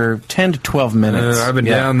dead for 10 to 12 minutes. I've been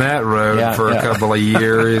Yeah. down that road Yeah, for yeah. a couple of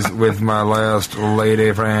years with my last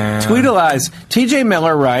lady friend. Tweedleize. TJ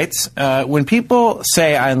Miller writes, when people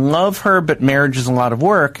say, I love her, but marriage is a lot of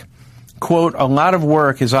work, quote, a lot of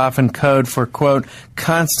work is often code for, quote,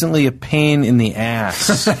 constantly a pain in the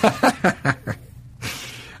ass.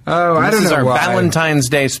 Oh, I don't This is know our why. Valentine's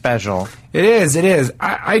Day special. It is.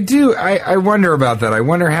 I wonder about that. I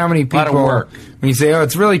wonder how many people, Lot of work. when you say, oh,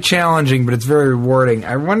 it's really challenging, but it's very rewarding,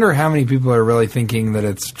 I wonder how many people are really thinking that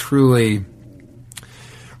it's truly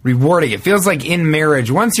rewarding. It feels like in marriage,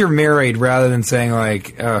 once you're married, rather than saying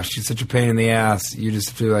like, oh, she's such a pain in the ass, you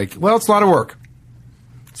just feel like, well, it's a lot of work.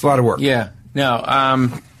 It's a lot of work. Yeah. No,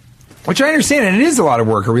 Which I understand, and it is a lot of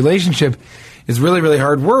work. A relationship is really, really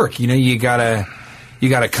hard work. You know, you gotta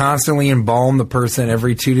constantly embalm the person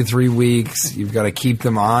every 2 to 3 weeks. You've got to keep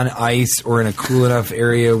them on ice or in a cool enough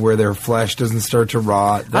area where their flesh doesn't start to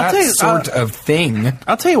rot. That tell you, sort of thing.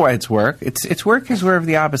 I'll tell you why it's work. It's work because we're of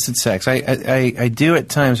the opposite sex. I do at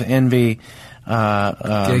times envy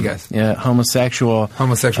Gay guys. Yeah, homosexual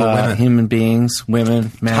women. human beings,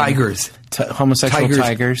 women, men, Tigers. Homosexual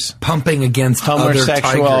tigers, pumping against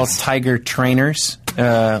homosexual other tigers. tiger trainers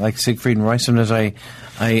like Siegfried and Roy. Sometimes I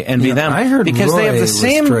envy You know, them. I heard because they have Roy the was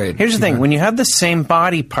same. straight. Here's the thing: when you have the same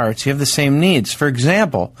body parts, you have the same needs. For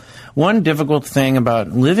example, one difficult thing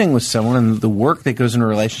about living with someone and the work that goes into a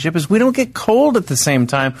relationship is we don't get cold at the same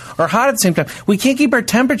time or hot at the same time. We can't keep our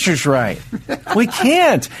temperatures right. We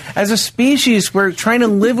can't. As a species, we're trying to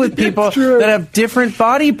live with people that have different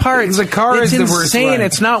body parts. The car it's is the worst insane. way.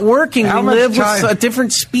 It's not working. How We much live time- with a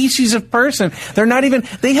different species of person. They're not even.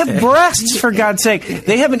 They have breasts, for God's sake.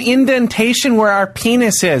 They have an indentation where our penis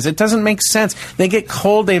penis is. It doesn't make sense. They get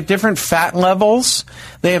cold. They have different fat levels.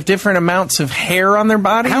 They have different amounts of hair on their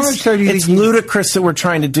bodies. How much time do you it's think ludicrous that we're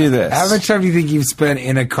trying to do this. How much time do you think you've spent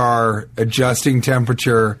in a car adjusting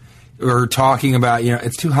temperature or talking about,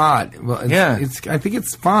 it's too hot? Well, I think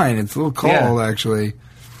it's fine. It's a little cold, actually.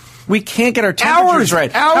 We can't get our temperatures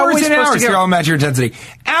right. Hours and hours. They're all match your intensity.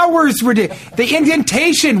 Hours. The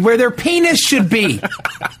indentation where their penis should be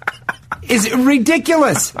is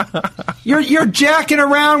ridiculous. You're jacking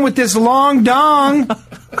around with this long dong.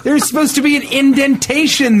 There's supposed to be an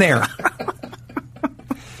indentation there.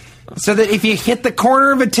 So that if you hit the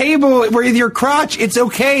corner of a table with your crotch, it's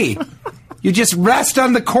okay. You just rest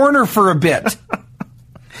on the corner for a bit.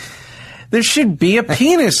 There should be a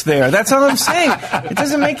penis there. That's all I'm saying. It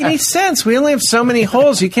doesn't make any sense. We only have so many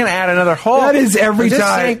holes. You can't add another hole. That is every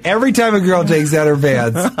time. Every time a girl takes out her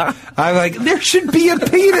pants, I'm like, there should be a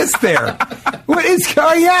penis there. What is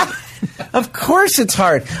going on? Of course it's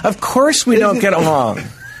hard. Of course we don't get along.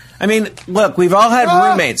 I mean, look, we've all had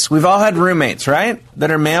roommates. We've all had roommates, right?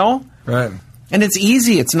 That are male. Right. And it's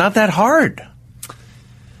easy. It's not that hard.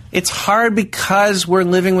 It's hard because we're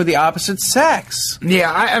living with the opposite sex.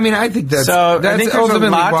 Yeah, I think that's so. I think there's a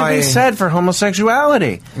lot to be said for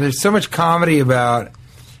homosexuality. There's so much comedy about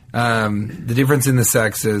the difference in the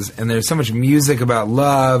sexes, and there's so much music about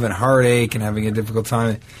love and heartache and having a difficult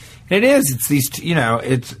time. And it is. It's these.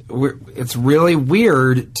 It's really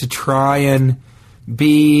weird to try and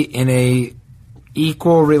be in a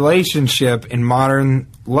equal relationship in modern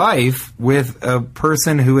life with a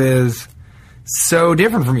person who is so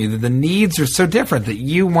different from you, that the needs are so different, that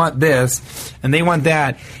you want this and they want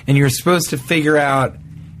that, and you're supposed to figure out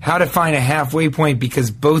how to find a halfway point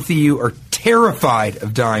because both of you are terrified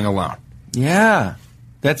of dying alone. Yeah.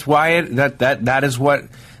 That's why that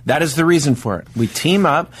is the reason for it. We team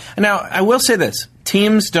up. Now, I will say this.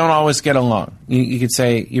 Teams don't always get along. You could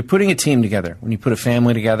say you're putting a team together when you put a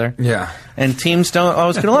family together. Yeah. And teams don't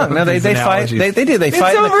always get along. No, they fight. They do. They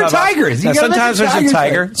fight in the clubhouse. Tigers. Now, sometimes there's a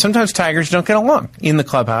tiger. Sometimes tigers don't get along in the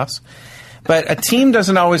clubhouse. But a team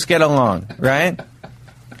doesn't always get along, right?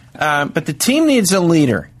 But the team needs a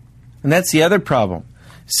leader. And that's the other problem.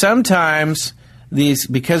 Sometimes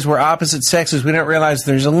because we're opposite sexes, we don't realize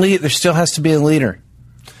there still has to be a leader.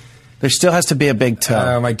 There still has to be a big toe.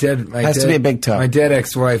 Has to be a big toe. My dead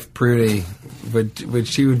ex-wife, Prudy,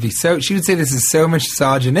 she would say this is so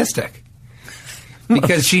misogynistic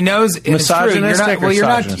because she knows it's misogynistic. True.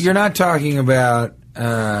 You're not talking about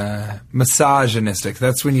misogynistic.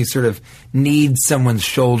 That's when you sort of need someone's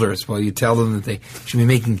shoulders while you tell them that they should be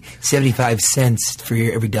making 75 cents for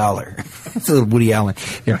every dollar. That's a little Woody Allen.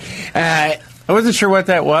 I wasn't sure what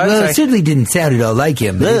that was. Well, it certainly didn't sound at all like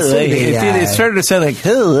him. But it started to sound like,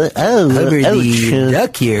 the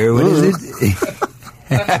duck here. What is it?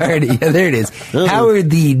 Howard, there it is. Howard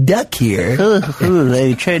the duck here.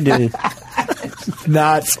 They tried to...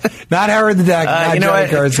 not Howard the duck. You know what?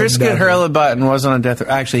 Trisket Hurlbutton wasn't on death row.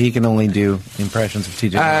 Actually, he can only do impressions of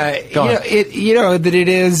TJ. That it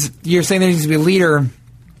is... You're saying there needs to be a leader.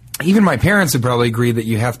 Even my parents would probably agree that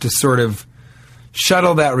you have to sort of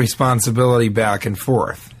shuttle that responsibility back and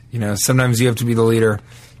forth. Sometimes you have to be the leader.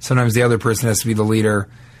 Sometimes the other person has to be the leader.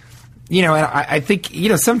 And I think,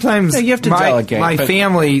 sometimes you have to delegate. My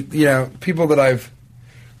family, people that I've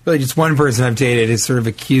really just one person I've dated has sort of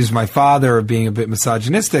accused my father of being a bit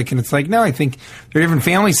misogynistic. And it's like, no, I think there are different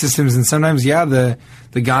family systems. And sometimes, the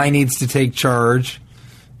guy needs to take charge.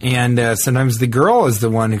 And sometimes the girl is the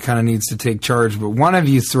one who kind of needs to take charge. But one of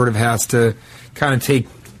you sort of has to kind of take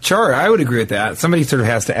charge. I would agree with that. Somebody sort of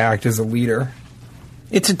has to act as a leader.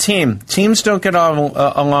 It's a team. Teams don't get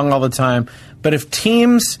along all the time. But if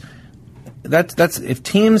teams, if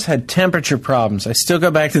teams had temperature problems, I still go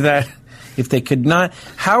back to that. If they could not,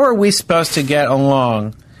 how are we supposed to get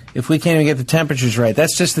along if we can't even get the temperatures right?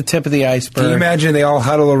 That's just the tip of the iceberg. Can you imagine they all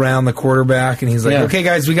huddle around the quarterback and he's like, okay,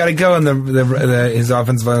 guys, we got to go. And his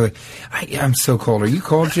offensive line like, I'm so cold. Are you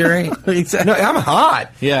cold, Jerry? Exactly. No, I'm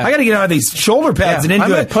hot. Yeah. I got to get out of these shoulder pads and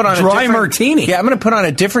into a dry martini. Yeah, I'm going to put on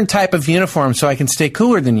a different type of uniform so I can stay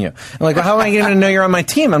cooler than you. I'm like, well, how am I going to know you're on my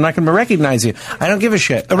team? I'm not going to recognize you. I don't give a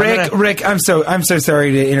shit. Rick, I'm so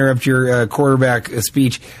sorry to interrupt your quarterback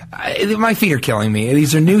speech. My feet are killing me.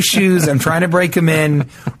 These are new shoes. I'm trying to break them in.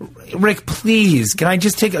 Rick, please, can I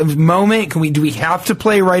just take a moment? Do we have to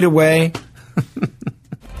play right away?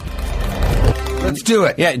 Let's do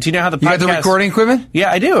it. Yeah, do you know how the podcast... You got the recording equipment? Yeah,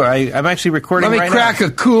 I do. I'm actually recording right now. Let me crack a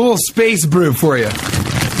cool space brew for you. I'm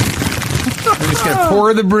just going to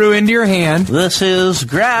pour the brew into your hand. This is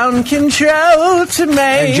ground control to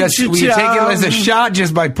make you take it as a shot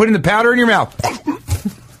just by putting the powder in your mouth.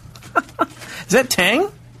 Is that Tang?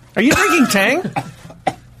 Are you drinking Tang?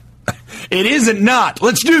 It isn't not.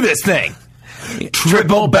 Let's do this thing.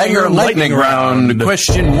 Triple banger lightning round.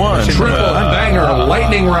 Question 1. Triple banger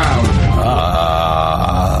lightning round.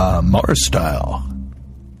 Mars style.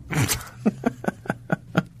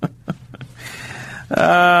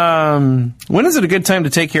 When is it a good time to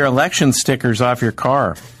take your election stickers off your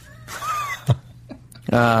car?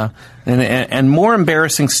 And more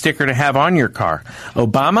embarrassing sticker to have on your car.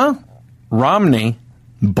 Obama, Romney,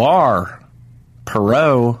 Barr,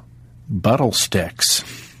 Perot, Buttle Sticks.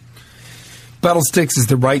 Buttle Sticks is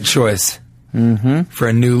the right choice for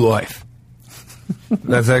a new life.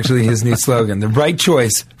 That's actually his new slogan. The right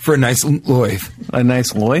choice for a nice life. A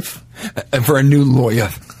nice life? For a new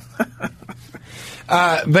life.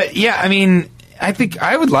 But yeah, I mean, I think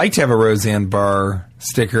I would like to have a Roseanne Barr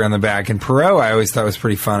sticker on the back. And Perot, I always thought was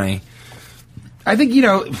pretty funny. I think,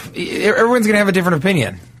 everyone's going to have a different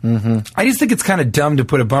opinion. Mm-hmm. I just think it's kind of dumb to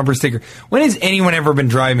put a bumper sticker. When has anyone ever been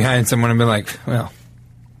driving behind someone and been like, well,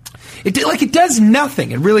 it does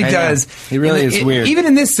nothing. It really does. It really is weird. Even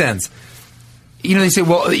in this sense. They say,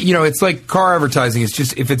 well, it's like car advertising. It's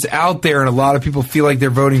just if it's out there and a lot of people feel like they're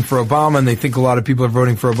voting for Obama and they think a lot of people are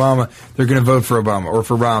voting for Obama, they're going to vote for Obama or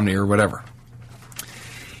for Romney or whatever.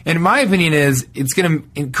 And my opinion is it's going to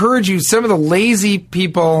encourage you, some of the lazy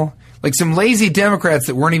people, like some lazy Democrats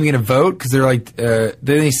that weren't even going to vote because they're like,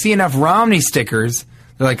 they see enough Romney stickers,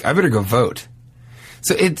 they're like, I better go vote.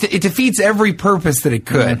 So it defeats every purpose that it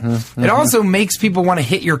could. It also makes people want to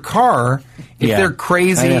hit your car if they're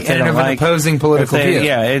crazy and have an opposing political view.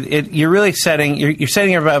 Yeah, you're really setting you're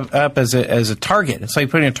setting it up as a target. It's like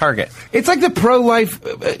putting a target. It's like the pro-life.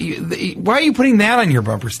 Why are you putting that on your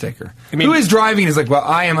bumper sticker? Who is driving is like, well,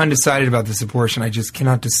 I am undecided about this abortion. I just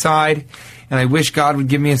cannot decide. And I wish God would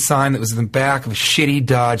give me a sign that was in the back of a shitty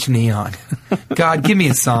Dodge Neon. God, give me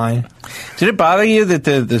a sign. Did it bother you that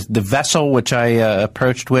the vessel which I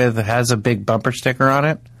approached with has a big bumper sticker on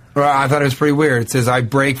it? Well, I thought it was pretty weird. It says, I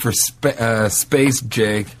brake for Space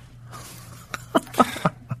Jake.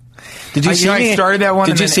 Did you see me? I started that one.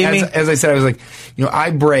 Did you see me? As I said, I was like,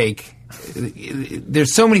 I brake.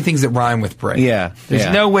 There's so many things that rhyme with break. Yeah.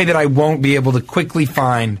 There's no way that I won't be able to quickly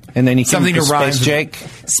find and then you something to rhyme. Space Jake?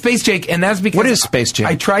 Space Jake, and that's because... What is Space Jake?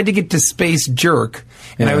 I tried to get to Space Jerk,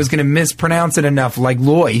 and I was going to mispronounce it enough, like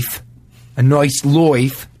loif. A nice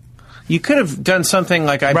loif. You could have done something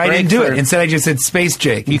like I didn't do it. Instead, I just said Space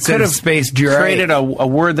Jake. You could have Space Jerk. Created a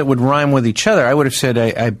word that would rhyme with each other. I would have said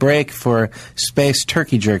I break for Space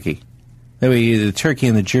Turkey Jerky. That way the turkey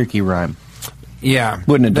and the jerky rhyme. Yeah.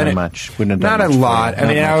 Wouldn't have done much. Wouldn't have done not much a lot. I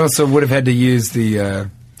mean, I also would have had to use the...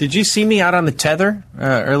 Did you see me out on the tether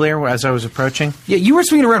earlier as I was approaching? Yeah, you were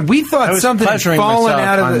swinging around. We thought something had fallen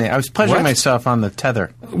out of the... I was pleasuring myself on the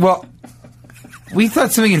tether. Well, we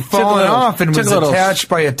thought something had fallen off and was attached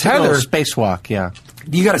by a tether. A little spacewalk, yeah.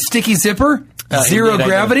 You got a sticky zipper? Zero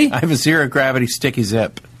gravity? I have a zero gravity sticky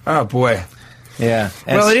zip. Oh, boy. Yeah.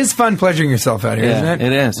 Well, it is fun pleasuring yourself out here, isn't it?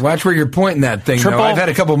 It is. Watch where you're pointing that thing, though. I've had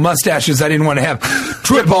a couple mustaches I didn't want to have.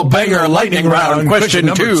 Triple banger lightning round.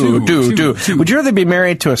 Question two. Would you rather be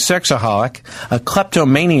married to a sexaholic, a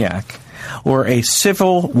kleptomaniac, or a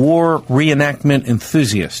Civil War reenactment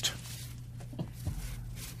enthusiast?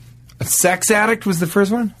 A sex addict was the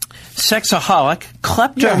first one? Sexaholic,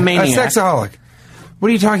 kleptomaniac. Yeah, a sexaholic. What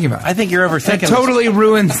are you talking about? I think you're overthinking. That totally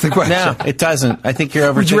ruins the question. No, it doesn't. I think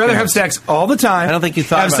you're overthinking. Would you rather have sex all the time? I don't think you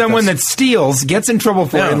thought have about someone this. that steals, gets in trouble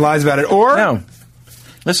for it, and lies about it, or no?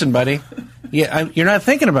 Listen, buddy. You're not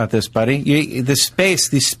thinking about this, buddy. These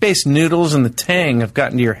space noodles and the tang have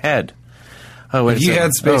gotten to your head. Oh, wait. If you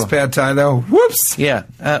had space pad thai though, whoops. Yeah,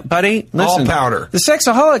 buddy. Listen. All powder. The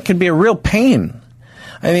sexaholic can be a real pain.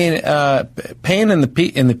 I mean, pain in the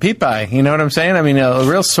pee-pie, you know what I'm saying? I mean, a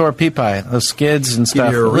real sore pee-pie, those skids and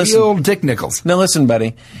stuff. You're real Dick Nichols. No, listen,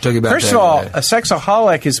 buddy. First of all, today. A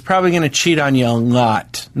sexaholic is probably going to cheat on you a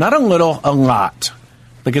lot. Not a little, a lot.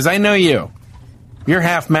 Because I know you. You're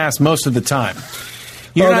half-mast most of the time.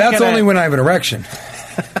 That's only when I have an erection.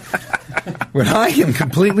 When I am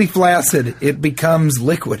completely flaccid, it becomes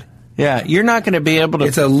liquid. Yeah, you're not going to be able to...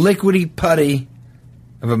 It's a liquidy putty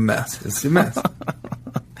of a mess. It's a mess.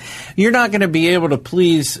 You're not going to be able to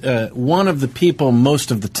please one of the people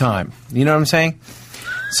most of the time. You know what I'm saying?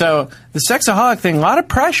 So the sexaholic thing, a lot of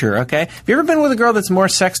pressure, okay? Have you ever been with a girl that's more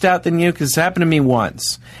sexed out than you? Because it's happened to me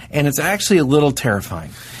once. And it's actually a little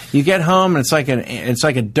terrifying. You get home and it's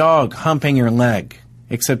like a dog humping your leg.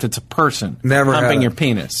 Except it's a person humping your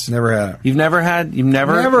penis. Never had it. You've never had? You've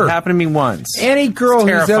never? It happened to me once. Any girl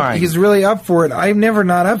who's really up for it, I'm never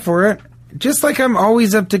not up for it. Just like I'm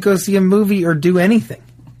always up to go see a movie or do anything.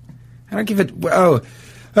 I don't give it...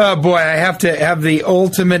 Oh, boy, I have to have the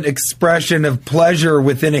ultimate expression of pleasure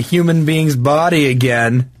within a human being's body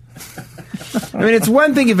again. I mean, it's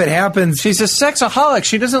one thing if it happens. She's a sexaholic.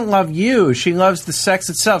 She doesn't love you. She loves the sex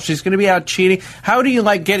itself. She's going to be out cheating. How do you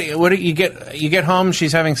like getting? What do you get? You get home,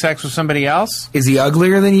 she's having sex with somebody else. Is he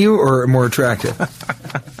uglier than you or more attractive?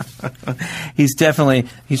 He's definitely.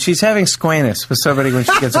 She's having squamous with somebody when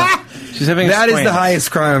she gets home. She's having that squamous. is the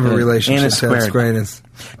highest crime of a relationship. Squamous.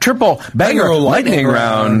 Triple banger lightning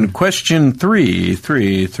round. Question 3.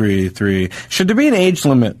 Should there be an age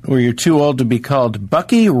limit where you're too old to be called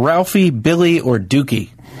Bucky, Ralphie, Billy, or Dookie?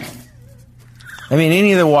 I mean,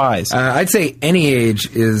 any of the Ys. I'd say any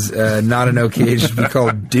age is not an okay age to be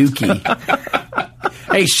called Dookie.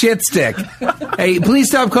 Hey, shit stick. Hey, please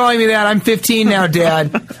stop calling me that. I'm 15 now,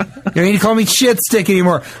 Dad. You don't need to call me shit stick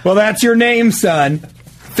anymore. Well, that's your name, son.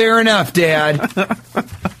 Fair enough, Dad.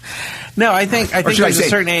 No, I think there's a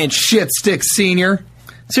certain age. Shit stick senior.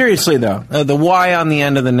 Seriously, though, the Y on the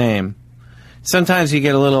end of the name. Sometimes you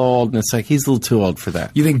get a little old, and it's like, he's a little too old for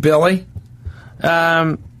that. You think Billy?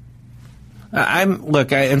 I'm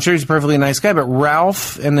sure he's a perfectly nice guy, but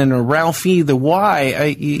Ralph and then a Ralphie, the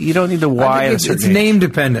Y, you don't need the Y. It's name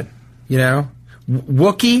dependent, you know.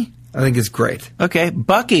 Wookie, I think is great. Okay,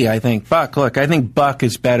 Bucky, I think. Buck, look, I think Buck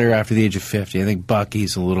is better after the age of 50. I think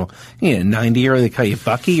Bucky's a little, 90-year-old, they call you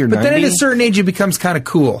Bucky or 90. But then at a certain age, it becomes kind of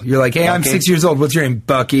cool. You're like, hey, Bucky. I'm 6 years old. What's your name?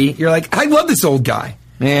 Bucky. You're like, I love this old guy.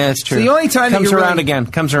 Yeah, that's true. So the only time comes that around again.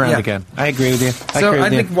 I agree with you. I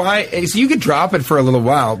think why? So you could drop it for a little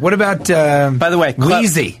while. What about? By the way,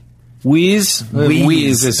 Wheezy. Wheeze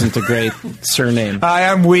isn't a great surname. Hi,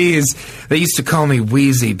 I'm Wheeze. They used to call me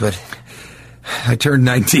Wheezy, but I turned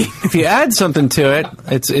 19. If you add something to it,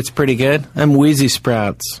 it's pretty good. I'm Wheezy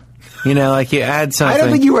Sprouts. You add something. I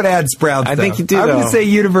don't think you would add Sprouts. I think you do. I would say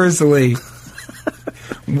universally.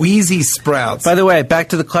 Wheezy Sprouts. By the way, back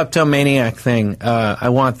to the kleptomaniac thing. I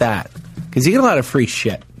want that because you get a lot of free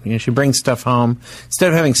shit. You should bring stuff home instead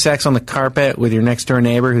of having sex on the carpet with your next door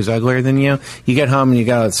neighbor who's uglier than you. You get home and you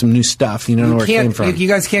got some new stuff. You don't know where it came from. You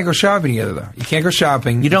guys can't go shopping together, though. You can't go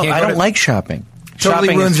shopping. I don't like shopping. Totally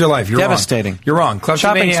shopping ruins your life. You're devastating. Wrong. You're wrong.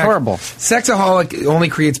 Shopping's horrible. Sexaholic only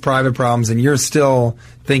creates private problems, and you're still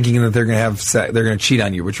thinking that they're going to have they're going to cheat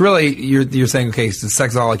on you. Which really, you're saying, okay, it's a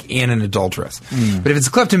sexaholic and an adulteress. But if it's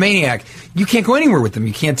a kleptomaniac, you can't go anywhere with them.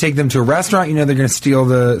 You can't take them to a restaurant. They're going to steal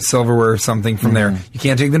the silverware or something from there. You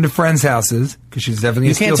can't take them to friends' houses because she's definitely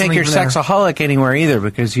going to steal something. You can't take your sexaholic anywhere either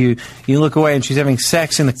because you look away and she's having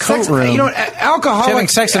sex in the coat room.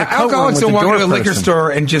 Alcoholics don't walk into a liquor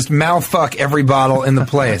store and just mouth fuck every bottle in the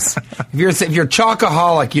place. If you're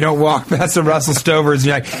chocoholic, you don't walk past the Russell Stovers and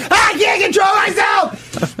you're like, I can't control myself.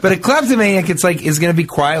 But a kleptomaniac, is going to be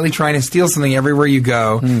quietly trying to steal something everywhere you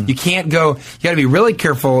go. You can't go. You got to be really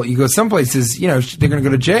careful. You go some places, they're going to go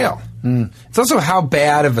to jail. It's also how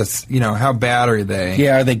bad are they?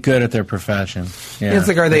 Yeah, are they good at their profession? Yeah, it's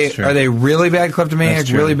like, are they really bad kleptomaniac?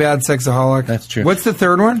 Really bad sexaholic? That's true. What's the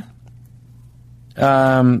third one?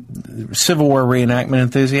 Civil War reenactment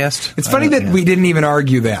enthusiast. It's funny that we didn't even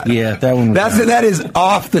argue that. Yeah, that one. That is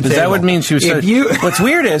off the table. That would mean she was. What's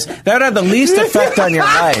weird is that would have the least effect on your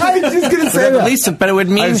life. I was just going to say that. But it would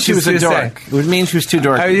mean she was a dork. It would mean she was too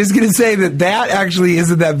dorky. I was just going to say that actually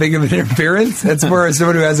isn't that big of an interference. That's more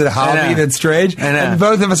someone who has a hobby that's strange. And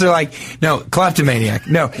both of us are like, no, kleptomaniac.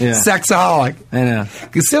 No, sexaholic. I know.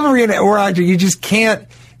 Because civil war actor, you just can't.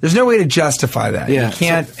 There's no way to justify that. Yeah. You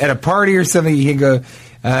can't, at a party or something, you can go,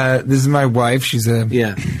 this is my wife. She's a...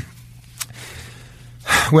 Yeah.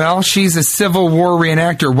 Well, she's a Civil War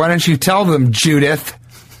reenactor. Why don't you tell them, Judith,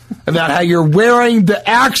 about how you're wearing the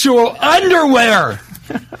actual underwear?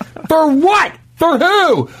 For what? For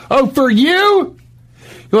who? Oh, for you?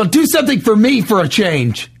 Well, do something for me for a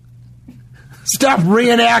change. Stop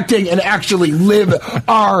reenacting and actually live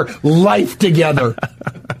our life together.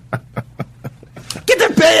 Get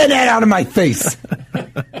the bayonet out of my face!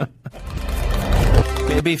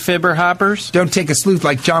 Baby fibber hoppers? Don't take a sleuth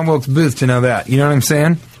like John Wilkes Booth to know that. You know what I'm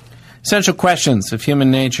saying? Essential questions of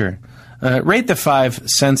human nature. Rate the 5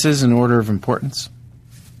 senses in order of importance.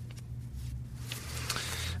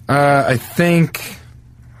 I think...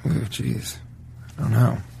 Oh, jeez. I don't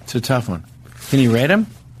know. It's a tough one. Can you rate them?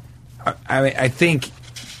 I think...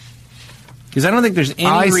 Because I don't think there's any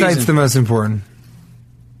eyesight's the most important.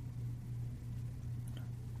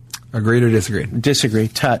 Agreed or disagreed? Disagree.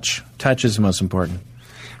 Touch. Touch is the most important.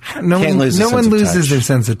 No one loses their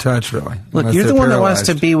sense of touch, really. Look, you're the one that wants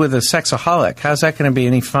to be with a sexaholic. How's that going to be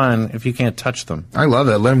any fun if you can't touch them? I love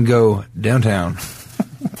that. Let them go downtown.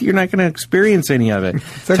 You're not going to experience any of it.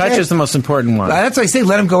 Okay. Touch is the most important one. That's why I say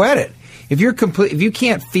let them go at it. If you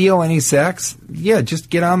can't feel any sex, yeah, just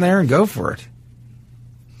get on there and go for it.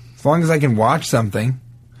 As long as I can watch something.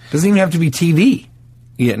 Doesn't even have to be TV.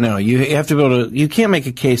 Yeah, no, you have to be able to. You can't make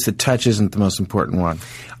a case that touch isn't the most important one.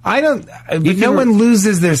 No one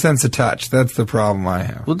loses their sense of touch. That's the problem I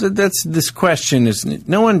have. Well, this question is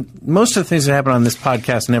no one. Most of the things that happen on this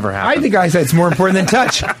podcast never happen. I think eyesight's more important than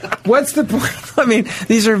touch. What's the point? I mean,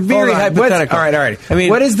 these are very hypothetical. All right. I mean,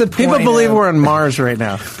 what is the point? People believe we're on Mars right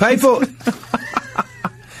now. People.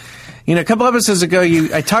 A couple episodes ago,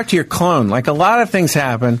 I talked to your clone. Like a lot of things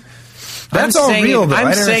happen. That's all real, though.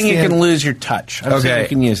 I'm saying you can lose your touch. I'm saying you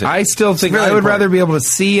can use it. I still think I would rather be able to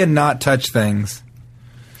see and not touch things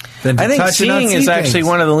than to touch and not see things. I think seeing is actually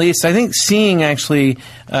one of the least. I think seeing actually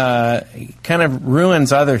kind of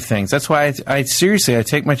ruins other things. That's why I seriously, I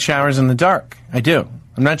take my showers in the dark. I do.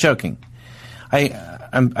 I'm not joking.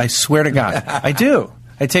 I swear to God. I do.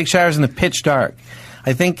 I take showers in the pitch dark.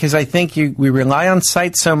 Because we rely on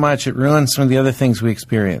sight so much, it ruins some of the other things we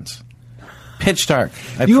experience. Pitch dark.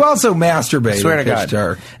 You also masturbate. Swear to God.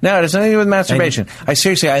 Dark. No, it has nothing to do with masturbation. I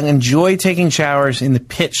enjoy taking showers in the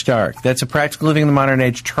pitch dark. That's a practical living in the modern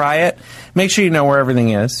age. Try it. Make sure you know where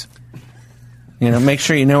everything is. Make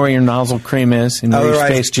sure you know where your nozzle cream is. And your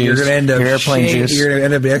space juice. You're going to end up your airplane juice. You're going to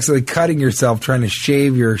end up accidentally cutting yourself trying to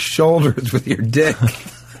shave your shoulders with your dick.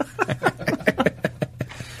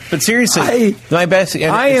 But seriously, my best.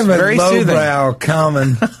 I am a lowbrow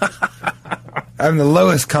common. I'm the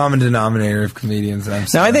lowest common denominator of comedians.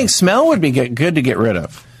 Now, I think smell would be good to get rid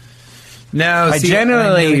of. No, I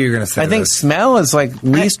knew you were going to say. I think smell is like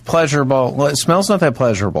least pleasurable. Well, smell's not that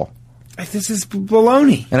pleasurable. This is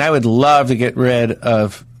baloney. And I would love to get rid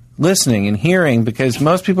of listening and hearing because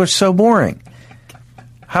most people are so boring.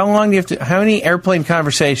 How many airplane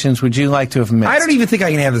conversations would you like to have missed? I don't even think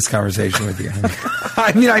I can have this conversation with you.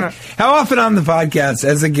 I mean, how often on the podcast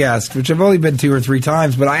as a guest, which I've only been 2 or 3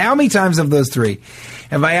 times, but how many times of those 3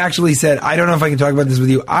 have I actually said, I don't know if I can talk about this with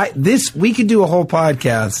you? We could do a whole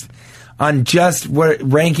podcast on just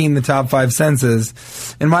ranking the top 5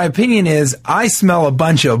 senses. And my opinion is, I smell a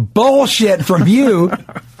bunch of bullshit from you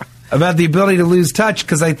about the ability to lose touch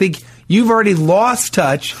because I think you've already lost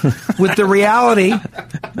touch with the reality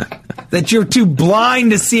that you're too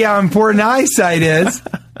blind to see how important eyesight is.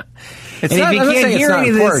 If you can't hear any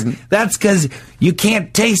of this, that's because you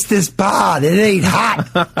can't taste this pod. It ain't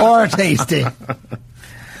hot or tasty.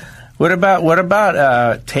 What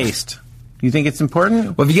about taste? You think it's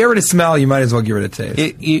important? Well, if you get rid of smell, you might as well get rid of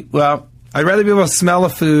taste. I'd rather be able to smell a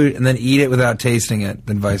food and then eat it without tasting it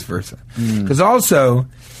than vice versa. Because also,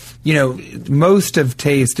 most of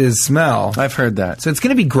taste is smell. I've heard that. So it's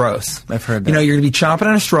going to be gross. I've heard that. You're going to be chomping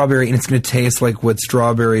on a strawberry, and it's going to taste like what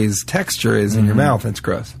strawberry's texture is in your mouth, and it's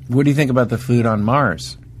gross. What do you think about the food on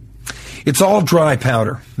Mars? It's all dry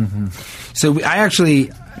powder. Mm-hmm. So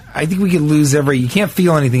I think we could lose you can't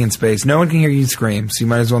feel anything in space. No one can hear you scream, so you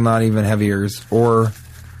might as well not even have ears or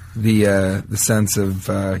the sense of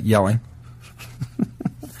yelling.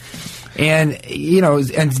 And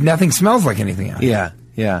nothing smells like anything else.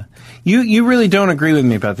 Yeah. You really don't agree with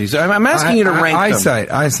me about these. I'm asking you to rank eyesight.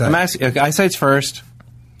 them. Eyesight. Eyesight's first.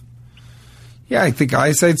 Yeah, I think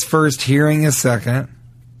eyesight's first. Hearing is second.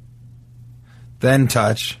 Then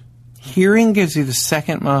touch. Hearing gives you the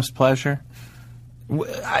second most pleasure?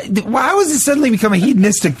 Why has it suddenly become a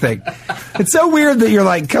hedonistic thing? It's so weird that you're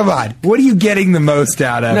like, come on, what are you getting the most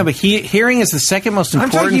out of? No, but hearing is the second most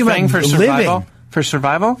important thing for survival. Living. For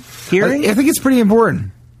survival? Hearing? I think it's pretty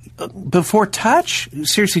important. Before touch?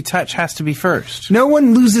 Seriously, touch has to be first. No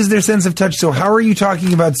one loses their sense of touch, so how are you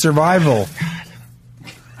talking about survival?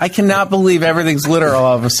 I cannot believe everything's literal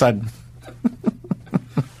all of a sudden.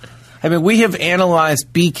 I mean, we have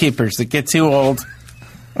analyzed beekeepers that get too old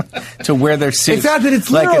to wear their suits. It's not that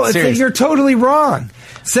it's literal. It's that you're totally wrong.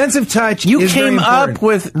 Sense of touch is very important. You came up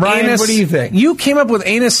with Ryan, anus. What do you think? You came up with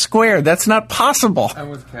anus squared. That's not possible. I'm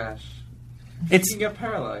with Cash. You can get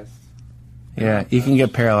paralyzed. Yeah, you can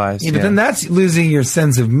get paralyzed. Yeah, but then that's losing your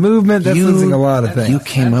sense of movement. That's losing a lot of things. You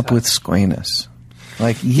came up with squamous.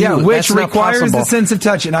 Which requires a sense of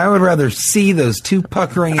touch, and I would rather see those 2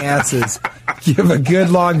 puckering asses give a good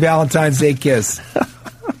long Valentine's Day kiss.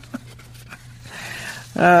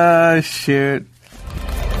 Shoot.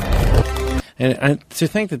 And to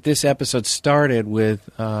think that this episode started with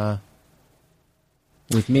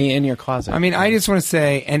me in your closet. I mean, I just want to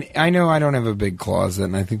say, and I know I don't have a big closet,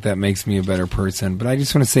 and I think that makes me a better person, but I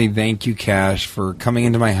just want to say thank you, Cash, for coming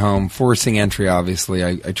into my home, forcing entry, obviously.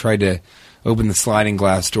 I tried to open the sliding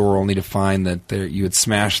glass door only to find that you had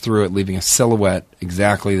smashed through it, leaving a silhouette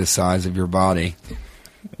exactly the size of your body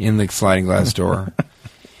in the sliding glass door.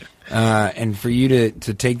 And for you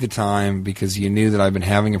to take the time because you knew that I've been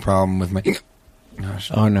having a problem with my...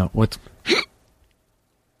 Gosh. Oh, no. What's...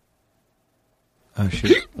 Oh,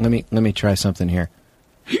 shoot. Let me try something here.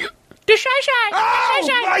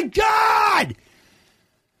 Oh, my God!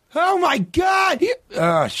 Oh, my God!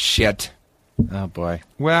 Oh, shit. Oh, boy.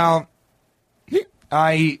 Well,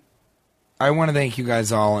 I want to thank you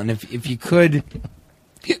guys all. And if you could...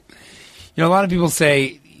 You know, a lot of people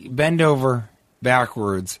say, bend over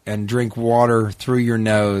backwards and drink water through your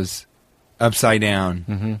nose upside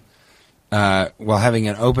down while having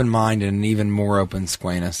an open mind and an even more open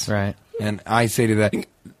squamous. Right. And I say to that,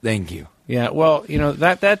 thank you. Yeah, well, you know,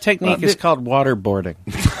 that technique is called waterboarding.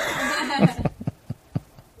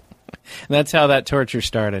 That's how that torture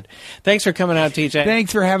started. Thanks for coming out, TJ.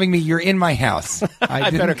 Thanks for having me. You're in my house. I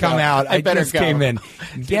didn't come out. I just came in.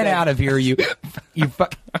 Get out of here, you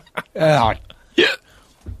fuck. Oh.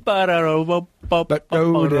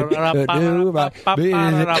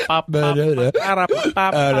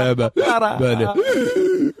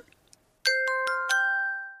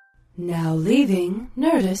 Now leaving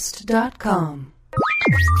Nerdist.com.